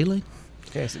was failing?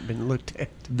 It hasn't been looked at.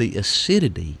 The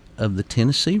acidity of the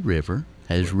Tennessee River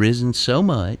has risen so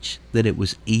much that it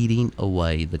was eating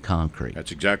away the concrete.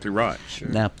 That's exactly right. Sure.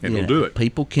 Now, it'll do it.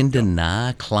 People can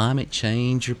deny climate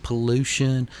change or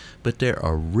pollution, but there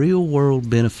are real-world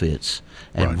benefits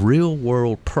and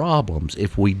real-world problems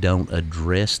if we don't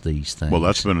address these things. Well,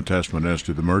 that's been a testament as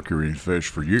to the mercury in fish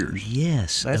for years.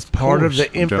 Yes, that's part of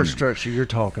the infrastructure you're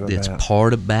talking about. It's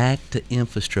part of back to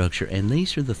infrastructure, and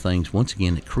these are the things, once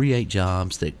again, that create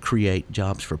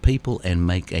jobs for people and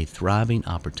make a thriving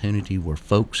opportunity where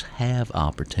folks have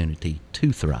opportunity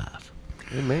to thrive.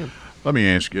 Amen. Let me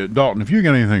ask you, Dalton, if you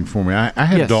got anything for me, I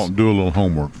had Dalton do a little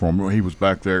homework for me. He was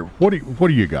back there. What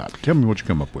do you got? Tell me what you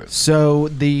come up with. So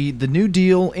the New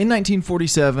Deal in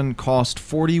 1947 cost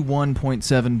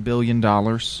 $41.7 billion.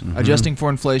 Adjusting for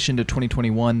inflation to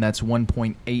 2021, that's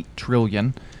 $1.8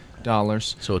 trillion.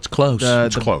 So it's close.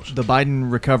 It's close. The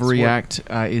Biden Recovery Act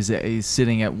is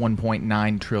sitting at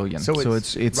 $1.9 trillion. So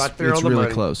it's right there on the really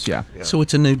money. Close. Yeah. So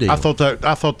it's a new deal. I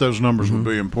thought those numbers would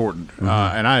be important, and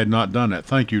I had not done that.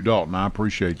 Thank you, Dalton. I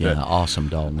appreciate that. Yeah, awesome,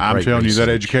 Dalton. I'm Great telling research. you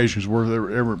that education's worth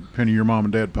every penny your mom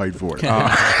and dad paid for it.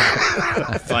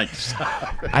 Thanks.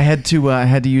 I had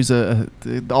to use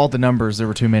all the numbers. There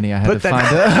were too many. I had to find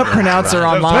a pronouncer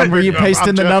online where you paste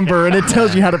in the number and it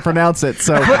tells you how to pronounce it.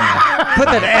 So put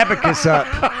that abacus up,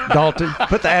 Dalton.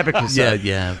 Put the abacus up.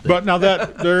 Yeah. But now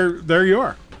there you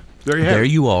are. There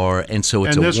you are, and so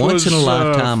it's a once in a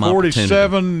lifetime opportunity.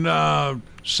 47,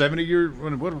 70 years.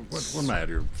 What am I at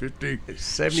here? 50,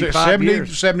 75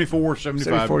 years. 74, 75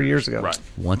 74 years ago. Right.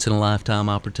 Once in a lifetime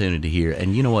opportunity here,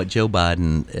 and you know what, Joe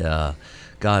Biden.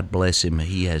 God bless him.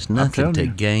 He has nothing to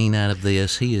gain out of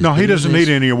this. He doesn't need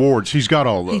any awards. He's got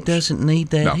all those. He doesn't need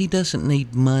that. No. He doesn't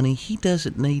need money. He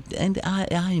doesn't need. And I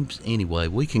am anyway.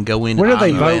 We can go into when are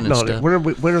they voting and on stuff.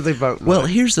 it? When are they voting? Well, on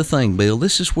it? here's the thing, Bill.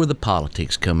 This is where the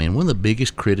politics come in. One of the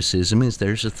biggest criticism is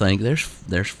there's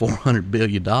 $400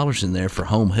 billion in there for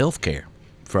home health care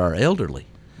for our elderly.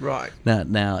 Right.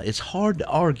 Now it's hard to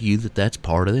argue that that's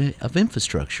part of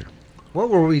infrastructure. What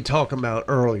were we talking about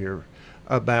earlier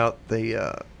about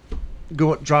the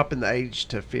dropping the age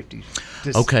to 50?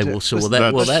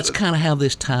 That's kind of how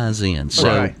this ties in.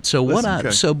 So when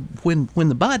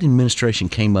the Biden administration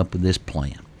came up with this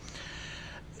plan,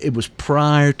 it was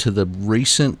prior to the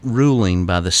recent ruling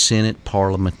by the Senate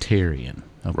parliamentarian.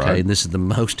 Okay, right. And this is the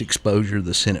most exposure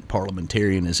the Senate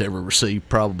parliamentarian has ever received,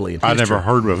 probably in history. I never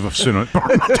heard of a Senate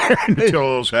parliamentarian until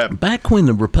those happened. Back when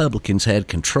the Republicans had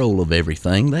control of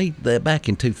everything, they back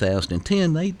in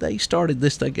 2010, they started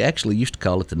this. They actually used to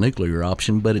call it the nuclear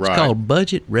option, but it's called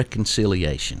budget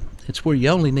reconciliation. It's where you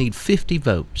only need 50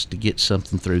 votes to get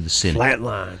something through the Senate. Flat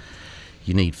line.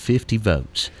 You need 50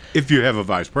 votes. If you have a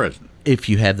vice president. If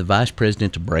you have the vice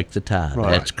president to break the tie.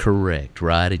 Right. That's correct,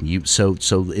 right? And so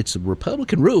it's the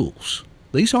Republican rules.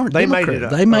 These aren't They Democrats. made it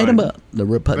up. They made them Right. up.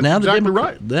 That's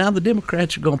Now the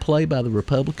Democrats are going to play by the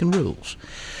Republican rules.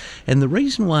 And the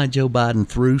reason why Joe Biden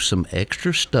threw some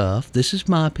extra stuff, this is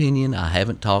my opinion. I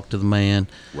haven't talked to the man.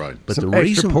 Right. But Some the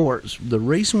extra pork.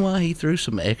 reason why he threw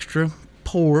some extra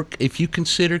pork, if you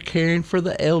consider caring for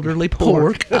the elderly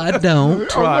pork, I don't.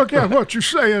 Oh, look at what you're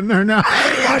saying there now.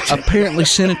 Apparently,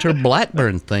 Senator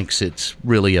Blackburn thinks it's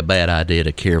really a bad idea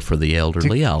to care for the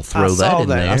elderly. I'll throw that in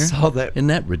there. I saw that. Isn't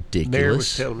that ridiculous? Mary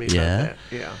was telling me about that.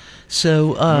 Yeah.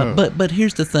 So, but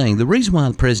here's the thing. The reason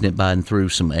why President Biden threw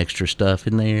some extra stuff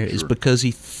in there is because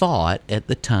he thought at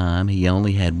the time he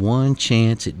only had one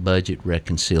chance at budget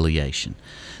reconciliation.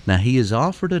 Now, he has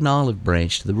offered an olive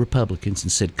branch to the Republicans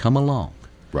and said, come along.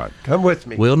 Right. Come with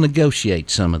me. We'll negotiate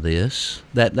some of this.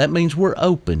 That means we're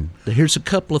open. Here's a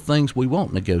couple of things we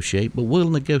won't negotiate, but we'll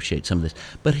negotiate some of this.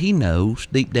 But he knows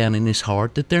deep down in his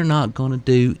heart that they're not going to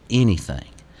do anything.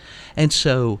 And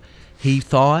so he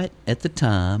thought at the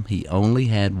time he only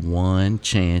had one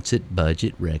chance at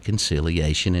budget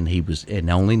reconciliation, and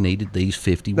only needed these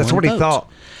 51 That's what votes. he thought.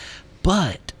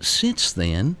 But since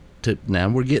then, now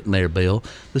we're getting there, Bill,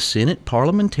 the Senate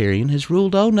parliamentarian has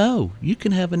ruled, oh, no, you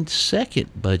can have a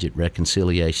second budget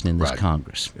reconciliation in this Right.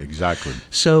 Congress. Exactly.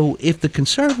 So if the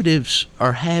conservatives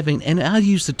are having, and I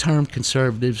use the term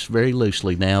conservatives very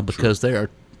loosely now because there are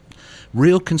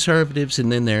real conservatives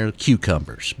and then there are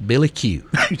cucumbers. Billy Q.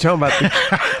 You talking about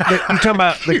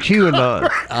the QAnon?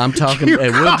 I'm talking, and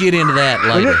we'll get into that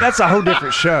later. That's a whole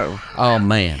different show. Oh,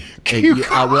 man.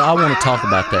 I want to talk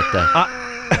about that, though.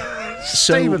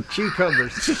 Stay with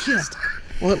cucumbers.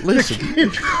 Well, listen.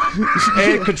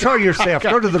 And control yourself.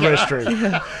 Go to the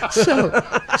restroom.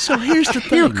 So here's the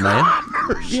thing, man.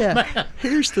 Yeah,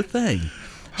 here's the thing.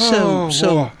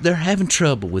 So they're having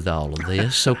trouble with all of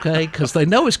this, okay? Because they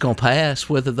know it's going to pass,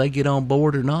 whether they get on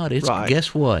board or not. Right.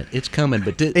 Guess what? It's coming.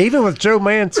 But Even with Joe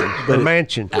Manchin,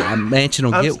 Manchin. Manchin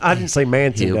will get. I didn't say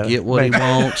Manchin. He'll get what he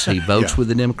wants. He votes with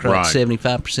the Democrats Right.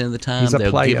 75% of the time. He's a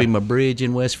They'll player. give him a bridge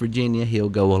in West Virginia. He'll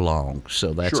go along.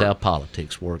 So that's Sure. how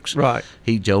politics works. Right.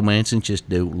 Joe Manchin's just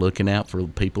looking out for the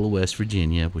people of West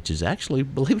Virginia, which is actually,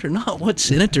 believe it or not, what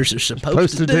senators are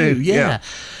supposed to do. Yeah.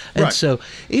 And Right. so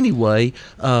anyway,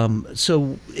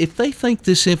 so if they think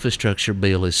this infrastructure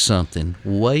bill is something,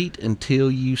 wait until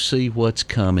you see what's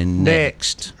coming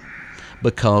next.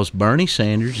 Because Bernie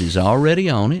Sanders is already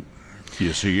on it.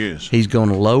 Yes, he is. He's going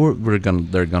to lower. They're going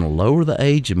to lower the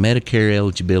age of Medicare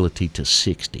eligibility to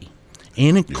 60,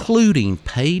 and including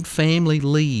paid family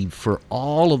leave for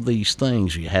all of these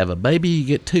things. You have a baby, you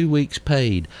get 2 weeks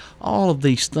paid. All of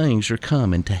these things are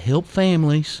coming to help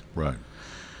families. Right.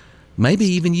 Maybe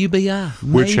even UBI,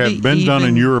 Which have been done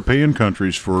in European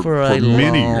countries for a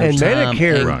many long years. And time.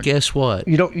 Medicare- And Right. guess what?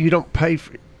 You don't pay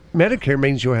for Medicare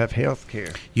means you'll have health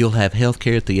care. You'll have health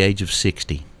care at the age of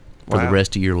 60 for the Wow.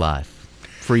 rest of your life.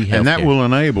 Free health And that care. will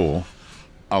enable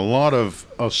a lot of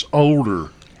us older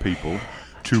people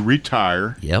to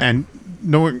retire. Yep. And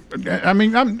knowing, I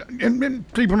mean,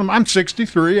 I'm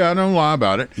 63. I don't lie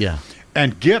about it. Yeah.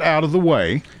 And get out of the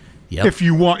way. Yep. If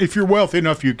you're wealthy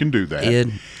enough, you can do that.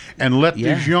 And let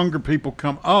these younger people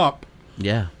come up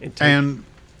Yeah. and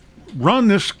run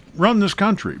this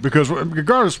country, because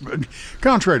regardless,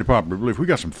 contrary to popular belief, we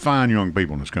got some fine young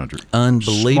people in this country.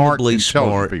 Unbelievably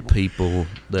smart intelligent people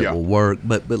that Yeah. will work.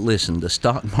 But listen, the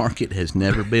stock market has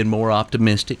never been more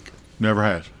optimistic. Never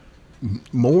has.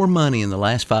 More money in the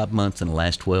last 5 months than the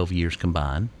last 12 years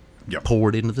combined Yep.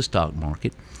 poured into the stock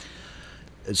market.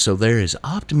 So there is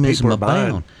optimism People are buying.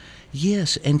 abound.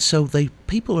 Yes, and so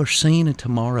people are seeing it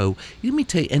tomorrow. Let me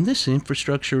tell you, and this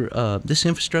infrastructure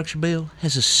bill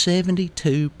has a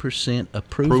 72%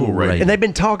 approval rate. And they've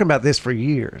been talking about this for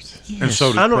years. And so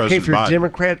does I don't care if you're President Biden.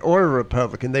 Democrat or a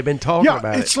Republican. They've been talking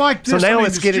about it's it. like this. So now I mean,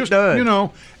 let's it's get just, it done. You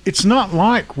know, it's not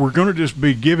like we're going to just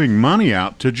be giving money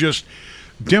out to just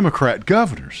Democrat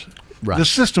governors. Right. The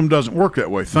system doesn't work that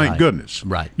way. Thank Right. goodness.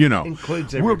 Right. You know,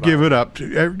 Includes we'll everybody. give it up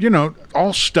to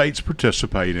all states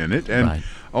participate in it, and Right.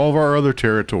 all of our other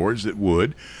territories that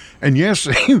would. And yes,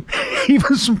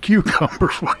 even some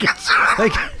cucumbers will get.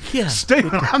 Yeah.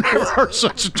 Stephen, I've never heard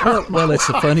such a term. Well, it's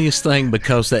the funniest thing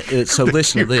because so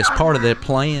listen to this. Part of their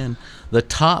plan, the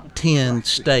top 10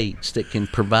 states that can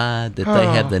provide that they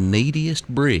have the neediest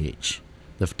bridge,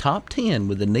 the top 10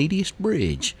 with the neediest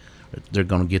bridge they're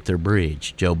going to get their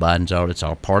bridge. Joe Biden's already, it's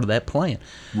all part of that plan.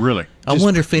 Really? I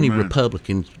wonder if any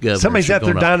Republican governors somebody's out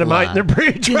there dynamiting their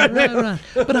bridge right now. Right.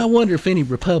 But I wonder if any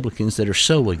Republicans that are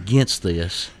so against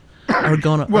this are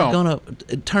going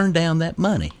to turn down that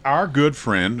money. Our good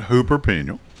friend Hooper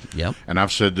Peniel. Yep. And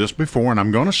I've said this before, and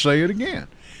I'm going to say it again.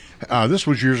 This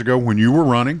was years ago when you were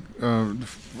running,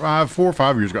 4 or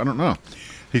 5 years ago. I don't know.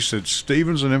 He said,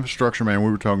 Stephen's an infrastructure man.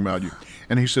 We were talking about you.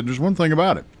 And he said, there's one thing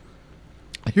about it.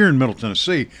 Here in Middle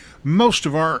Tennessee, most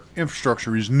of our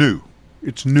infrastructure is new.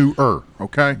 It's newer,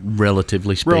 okay?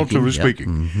 Relatively speaking.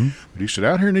 Mm-hmm. But he said,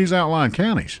 out here in these outlying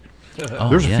counties,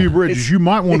 there's a few bridges you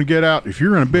might want to get out. If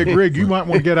you're in a big rig, you might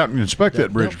want to get out and inspect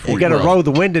that bridge before you got to roll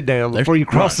the window down before you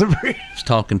cross the bridge. I was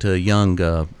talking to a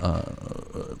young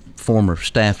former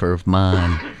staffer of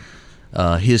mine.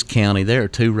 His county, there are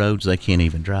 2 roads they can't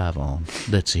even drive on.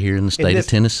 That's here in the state of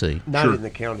Tennessee. Not in the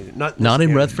county. Not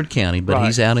in Rutherford County, but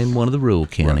he's out in one of the rural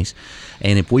counties. Right.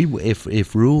 And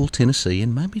if rural Tennessee,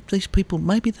 and maybe these people,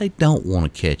 maybe they don't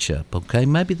want to catch up, okay?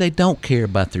 Maybe they don't care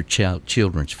about their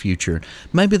children's future.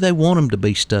 Maybe they want them to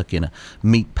be stuck in a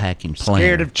meat packing plant.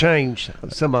 Scared of change.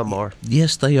 Some of them are.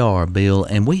 Yes, they are, Bill.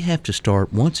 And we have to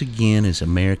start once again as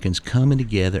Americans coming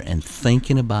together and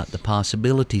thinking about the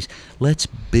possibilities. Let's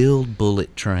build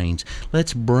bullet trains.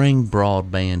 Let's bring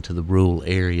broadband to the rural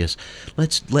areas.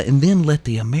 And then let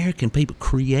the American people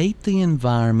create the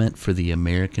environment for the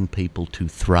American people to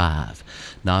thrive.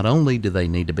 Not only do they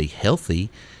need to be healthy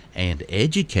and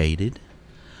educated,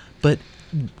 but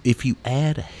if you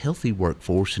add a healthy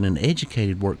workforce and an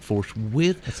educated workforce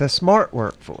with... It's a smart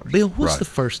workforce. Bill, what's the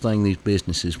first thing these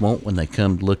businesses want when they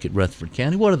come to look at Rutherford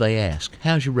County? What do they ask?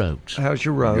 How's your roads? How's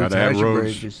your roads? How's your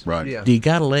bridges? Right. Yeah. Do you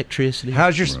got electricity?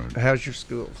 How's your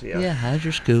schools? Yeah, how's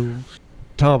your schools?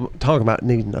 Talking about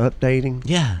needing updating.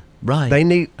 Yeah, right. They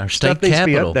need... Our state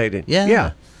capital. Needs to be updated.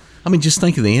 Yeah. I mean, just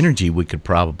think of the energy we could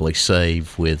probably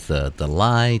save with the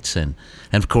lights and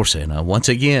of course, once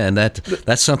again,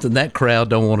 that's something that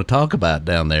crowd don't want to talk about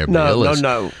down there, Bill.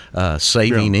 No.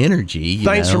 Saving energy.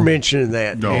 Thanks for mentioning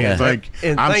that. No,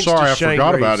 I'm sorry I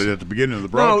forgot about it at the beginning of the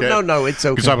broadcast. No, it's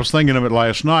okay. Because I was thinking of it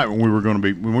last night when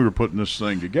we were putting this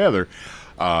thing together.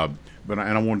 But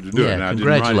I wanted to do it, and I didn't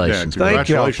write it down.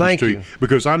 Congratulations. Thank you.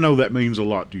 Because I know that means a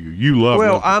lot to you. You love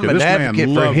Well, I'm an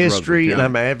advocate for history, and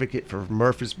I'm an an advocate for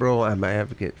Murfreesboro. I'm an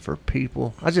advocate for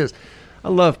people. I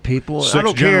love people. I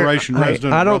don't care.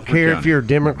 I don't care if you're a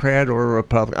Democrat or a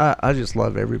Republican. I just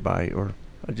love everybody, or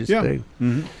I just do.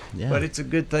 Mm-hmm. Yeah. But it's a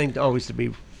good thing always to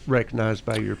be recognized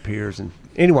by your peers. And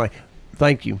anyway,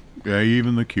 thank you. Yeah,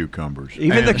 even the cucumbers.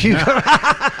 The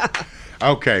cucumbers.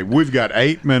 Okay, we've got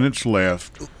 8 minutes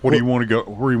left. Where do you want to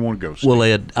go, Steve? Well,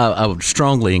 Ed, I would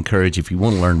strongly encourage, if you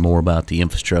want to learn more about the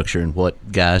infrastructure and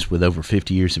what guys with over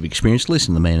 50 years of experience, listen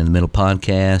to the Man in the Middle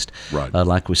podcast. Right.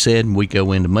 Like we said, we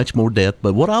go into much more depth.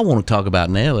 But what I want to talk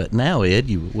about now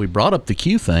Ed, we brought up the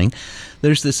Q thing.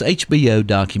 There's this HBO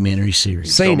documentary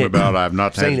series. Tell me about it. I've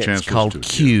not had a chance to It's called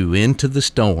Q, Into the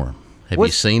Storm. Have you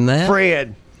seen that?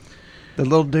 Fred. The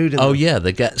little dude. Yeah,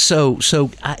 the guy.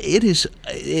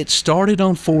 It started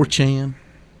on 4chan,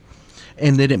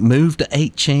 and then it moved to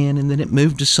 8chan, and then it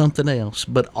moved to something else.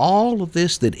 But all of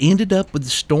this that ended up with the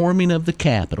storming of the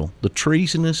Capitol, the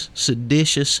treasonous,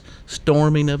 seditious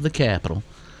storming of the Capitol.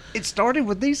 It started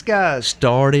with these guys.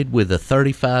 Started with a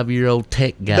 35-year-old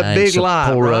tech guy in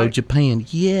Sapporo, Japan.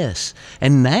 Yes,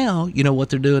 and now you know what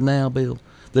they're doing now, Bill.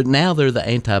 Now they're the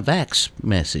anti-vax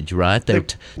message, right? They're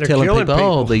telling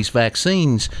people, these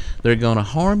vaccines, they're going to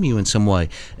harm you in some way,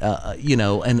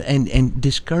 and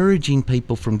discouraging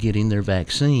people from getting their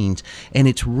vaccines. And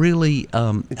it's really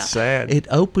it's sad. It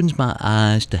opens my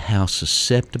eyes to how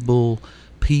susceptible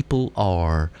people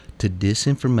are to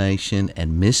disinformation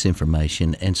and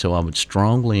misinformation. And so I would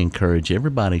strongly encourage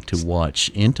everybody to watch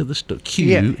Into the Storm.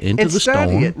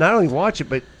 Study it. Not only watch it,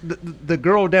 but the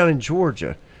girl down in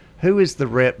Georgia. Who is the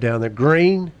rep down there?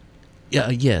 Green?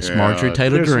 Yes, Marjorie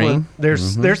Taylor Greene.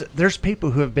 There's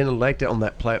people who have been elected on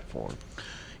that platform.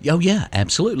 Oh, yeah,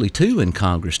 absolutely. 2 in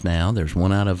Congress now. There's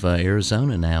one out of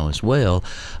Arizona now as well.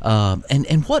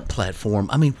 And what platform?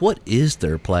 I mean, what is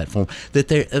their platform?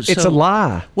 It's a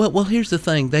lie. Well, here's the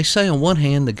thing. They say on one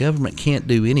hand the government can't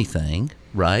do anything,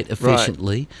 right,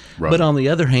 efficiently. Right. But on the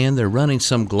other hand, they're running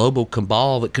some global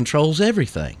cabal that controls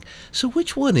everything. So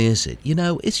which one is it?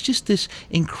 It's just this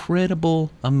incredible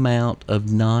amount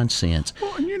of nonsense.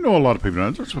 Well, and a lot of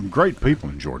people, there's some great people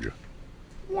in Georgia.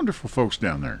 Wonderful folks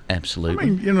down there. Absolutely. I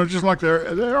mean, just like they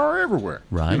are everywhere.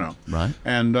 Right, right.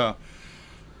 And I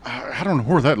don't know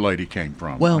where that lady came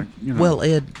from. Well,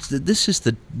 Ed, this is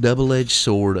the double-edged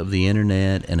sword of the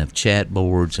internet and of chat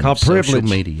boards and of social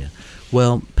media.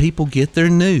 Well, people get their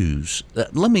news.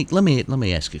 Let me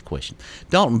ask you a question.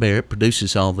 Dalton Barrett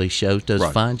produces all these shows, does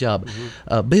a fine job.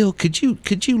 Mm-hmm. Bill,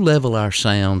 could you level our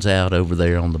sounds out over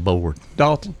there on the board?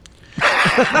 Dalton.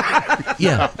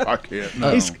 Yeah, I can't.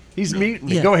 No. He's muting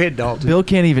me. Yeah. Go ahead, Dalton. Bill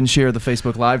can't even share the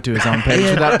Facebook Live to his own page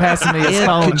without passing me his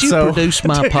phone. Could you produce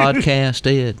my podcast,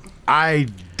 Ed? I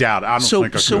doubt it. I don't think I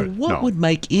could. So what would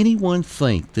make anyone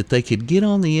think that they could get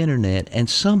on the internet and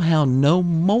somehow know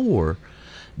more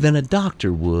than a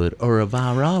doctor would, or a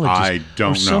virologist, I don't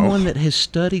know, or someone that has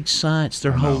studied science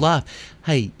their whole life?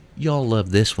 Hey, y'all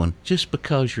love this one. Just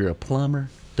because you're a plumber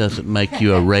doesn't make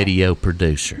you a radio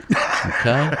producer.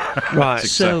 Okay? Right.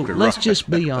 So let's just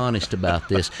be honest about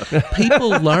this. People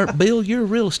learn. Bill, you're a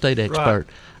real estate expert.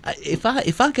 Right. If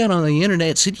I got on the internet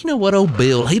and said, you know what, old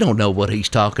Bill, he don't know what he's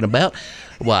talking about.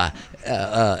 Why?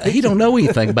 He don't know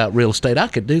anything about real estate. I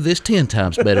could do this 10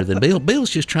 times better than Bill. Bill's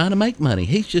just trying to make money.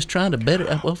 He's just trying to better.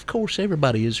 Well, of course,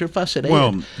 everybody is. Or if I said,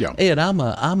 Ed, Ed,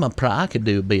 I could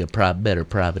be a better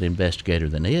private investigator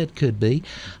than Ed could be.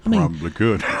 I mean, probably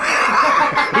could.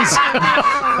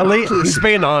 He's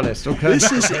being honest. Okay,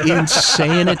 this is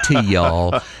insanity,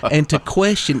 y'all. And to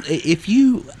question, if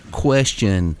you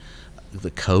question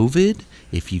the COVID,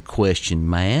 if you question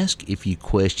mask, if you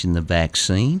question the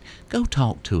vaccine, go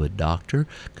talk to a doctor.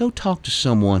 Go talk to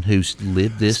someone who's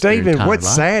lived this their entire Stephen, what's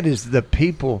life. sad is the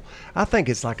people, I think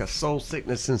it's like a soul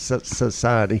sickness in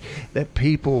society that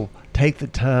people take the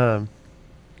time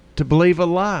to believe a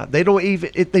lie. They don't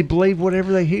even, they believe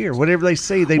whatever they hear, whatever they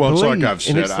see, they believe. It's like I've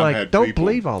said, and it's I've had don't people,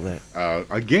 believe all that.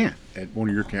 Again, at one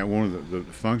of the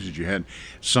functions you had,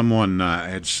 someone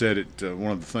had said at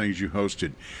one of the things you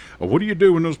hosted, what do you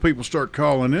do when those people start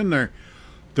calling in there?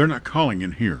 They're not calling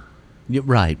in here. Yeah,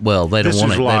 right. Well, they don't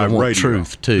want it. They don't want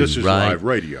truth too. This is right? live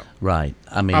radio. Right.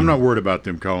 I mean, I'm not worried about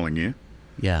them calling in.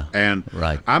 Yeah. And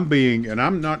right. I'm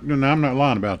not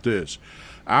lying about this.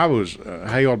 I was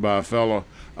hailed by a fellow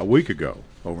a week ago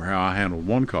over how I handled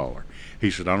one caller.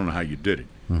 He said, I don't know how you did it.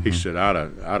 Mm-hmm. He said, I'd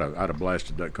have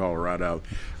blasted that caller right out.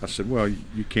 I said, well,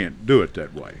 you can't do it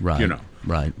that way. Right. You know.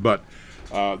 Right. But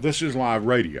this is live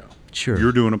radio. Sure.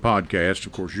 You're doing a podcast.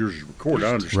 Of course, yours is recorded. I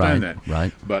understand that.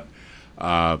 Right. But,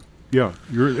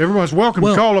 everybody's welcome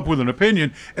to call up with an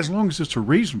opinion as long as it's a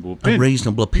reasonable opinion. A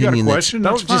reasonable opinion. You got a question?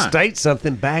 Don't That's just fine. state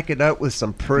something, back it up with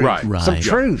some proof. Right. Some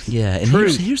truth. Yeah, and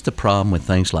here's the problem with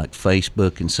things like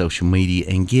Facebook and social media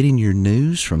and getting your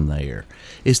news from there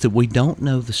is that we don't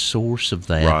know the source of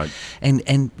that. Right.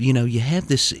 And you have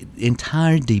this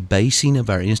entire debasing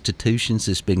of our institutions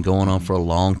that's been going on for a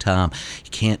long time. You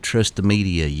can't trust the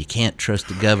media. You can't trust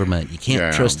the government. You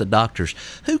can't trust the doctors.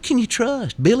 Who can you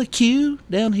trust? Billy Q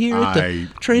down here at the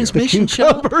transmission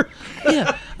shop?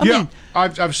 Yeah. I mean,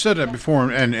 I've said that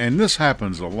before, and this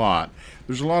happens a lot.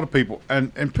 There's a lot of people,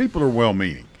 and people are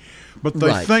well-meaning, but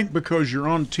they think because you're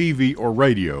on TV or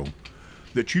radio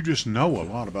that you just know a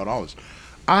lot about all this.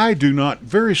 I do not,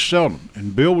 very seldom,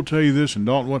 and Bill will tell you this, and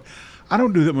Dalton will. I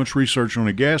don't do that much research on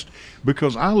a guest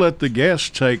because I let the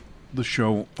guest take the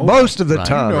show over. Most of the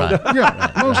time.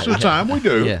 Most of the time we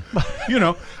do.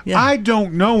 Yeah. I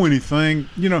don't know anything.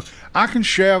 I can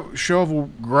shovel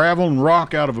gravel and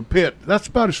rock out of a pit. That's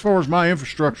about as far as my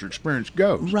infrastructure experience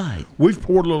goes. Right. We've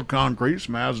poured a little concrete,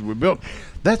 some houses we built.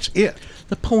 That's it.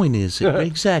 The point is,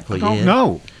 exactly. I don't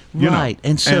know. Right,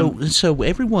 and so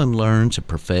everyone learns a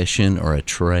profession or a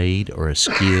trade or a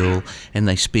skill, and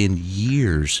they spend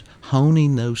years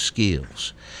honing those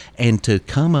skills. And to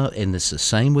come up, and it's the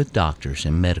same with doctors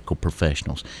and medical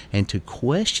professionals, and to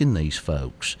question these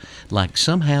folks like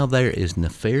somehow there is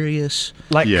nefarious.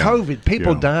 Like COVID,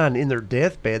 people dying in their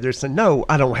deathbed, they're saying, no,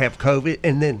 I don't have COVID,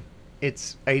 and then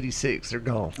it's 86, they're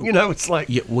gone. It's like...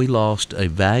 Yeah, we lost a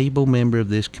valuable member of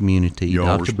this community,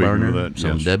 Dr. Berner, on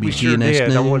WGNS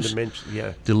News. I wanted to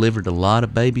mention, delivered a lot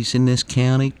of babies in this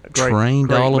county,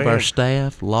 trained all of our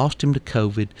staff, lost him to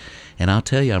COVID. And I'll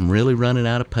tell you, I'm really running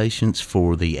out of patience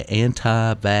for the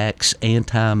anti-vax,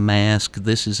 anti-mask,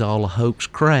 this is all a hoax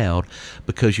crowd,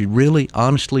 because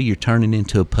you're turning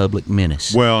into a public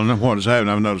menace. Well, and what has happened,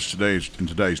 I've noticed in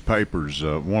today's papers,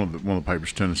 one of the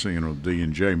papers, Tennessee and the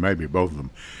D&J, maybe both of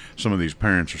them, some of these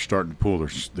parents are starting to pull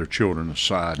their children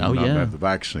aside and not have the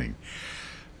vaccine.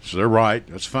 So they're right,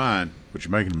 that's fine, but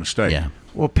you're making a mistake. Yeah.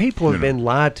 Well, people have been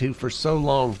lied to for so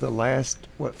long. The last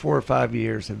 4 or 5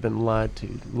 years have been lied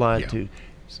to.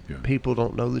 Yeah. People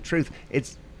don't know the truth.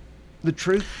 the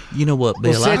truth? You know what,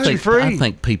 Bill? set you free. I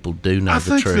think people do know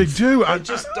the truth. I think they do. I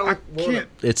just don't I can't.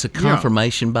 It's a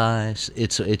confirmation bias.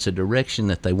 It's a direction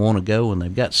that they want to go, and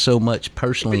they've got so much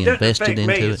personally invested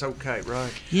into it. It's okay,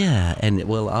 right? Yeah, and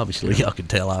well, obviously, y'all can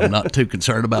tell I'm not too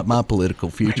concerned about my political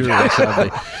future. Else I'd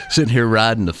be sitting here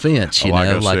riding the fence,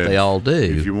 like said, they all do.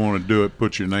 If you want to do it,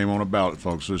 put your name on a ballot,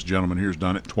 folks. This gentleman here's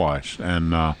done it twice,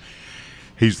 and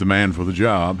he's the man for the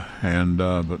job. And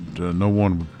but no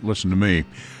one would listen to me.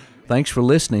 Thanks for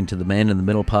listening to the Man in the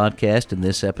Middle podcast in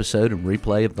this episode and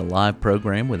replay of the live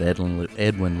program with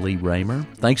Edwin Lee Raymer.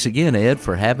 Thanks again, Ed,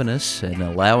 for having us and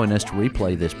allowing us to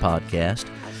replay this podcast.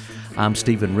 I'm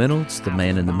Stephen Reynolds, the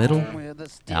Man in the Middle.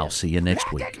 I'll see you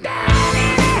next week.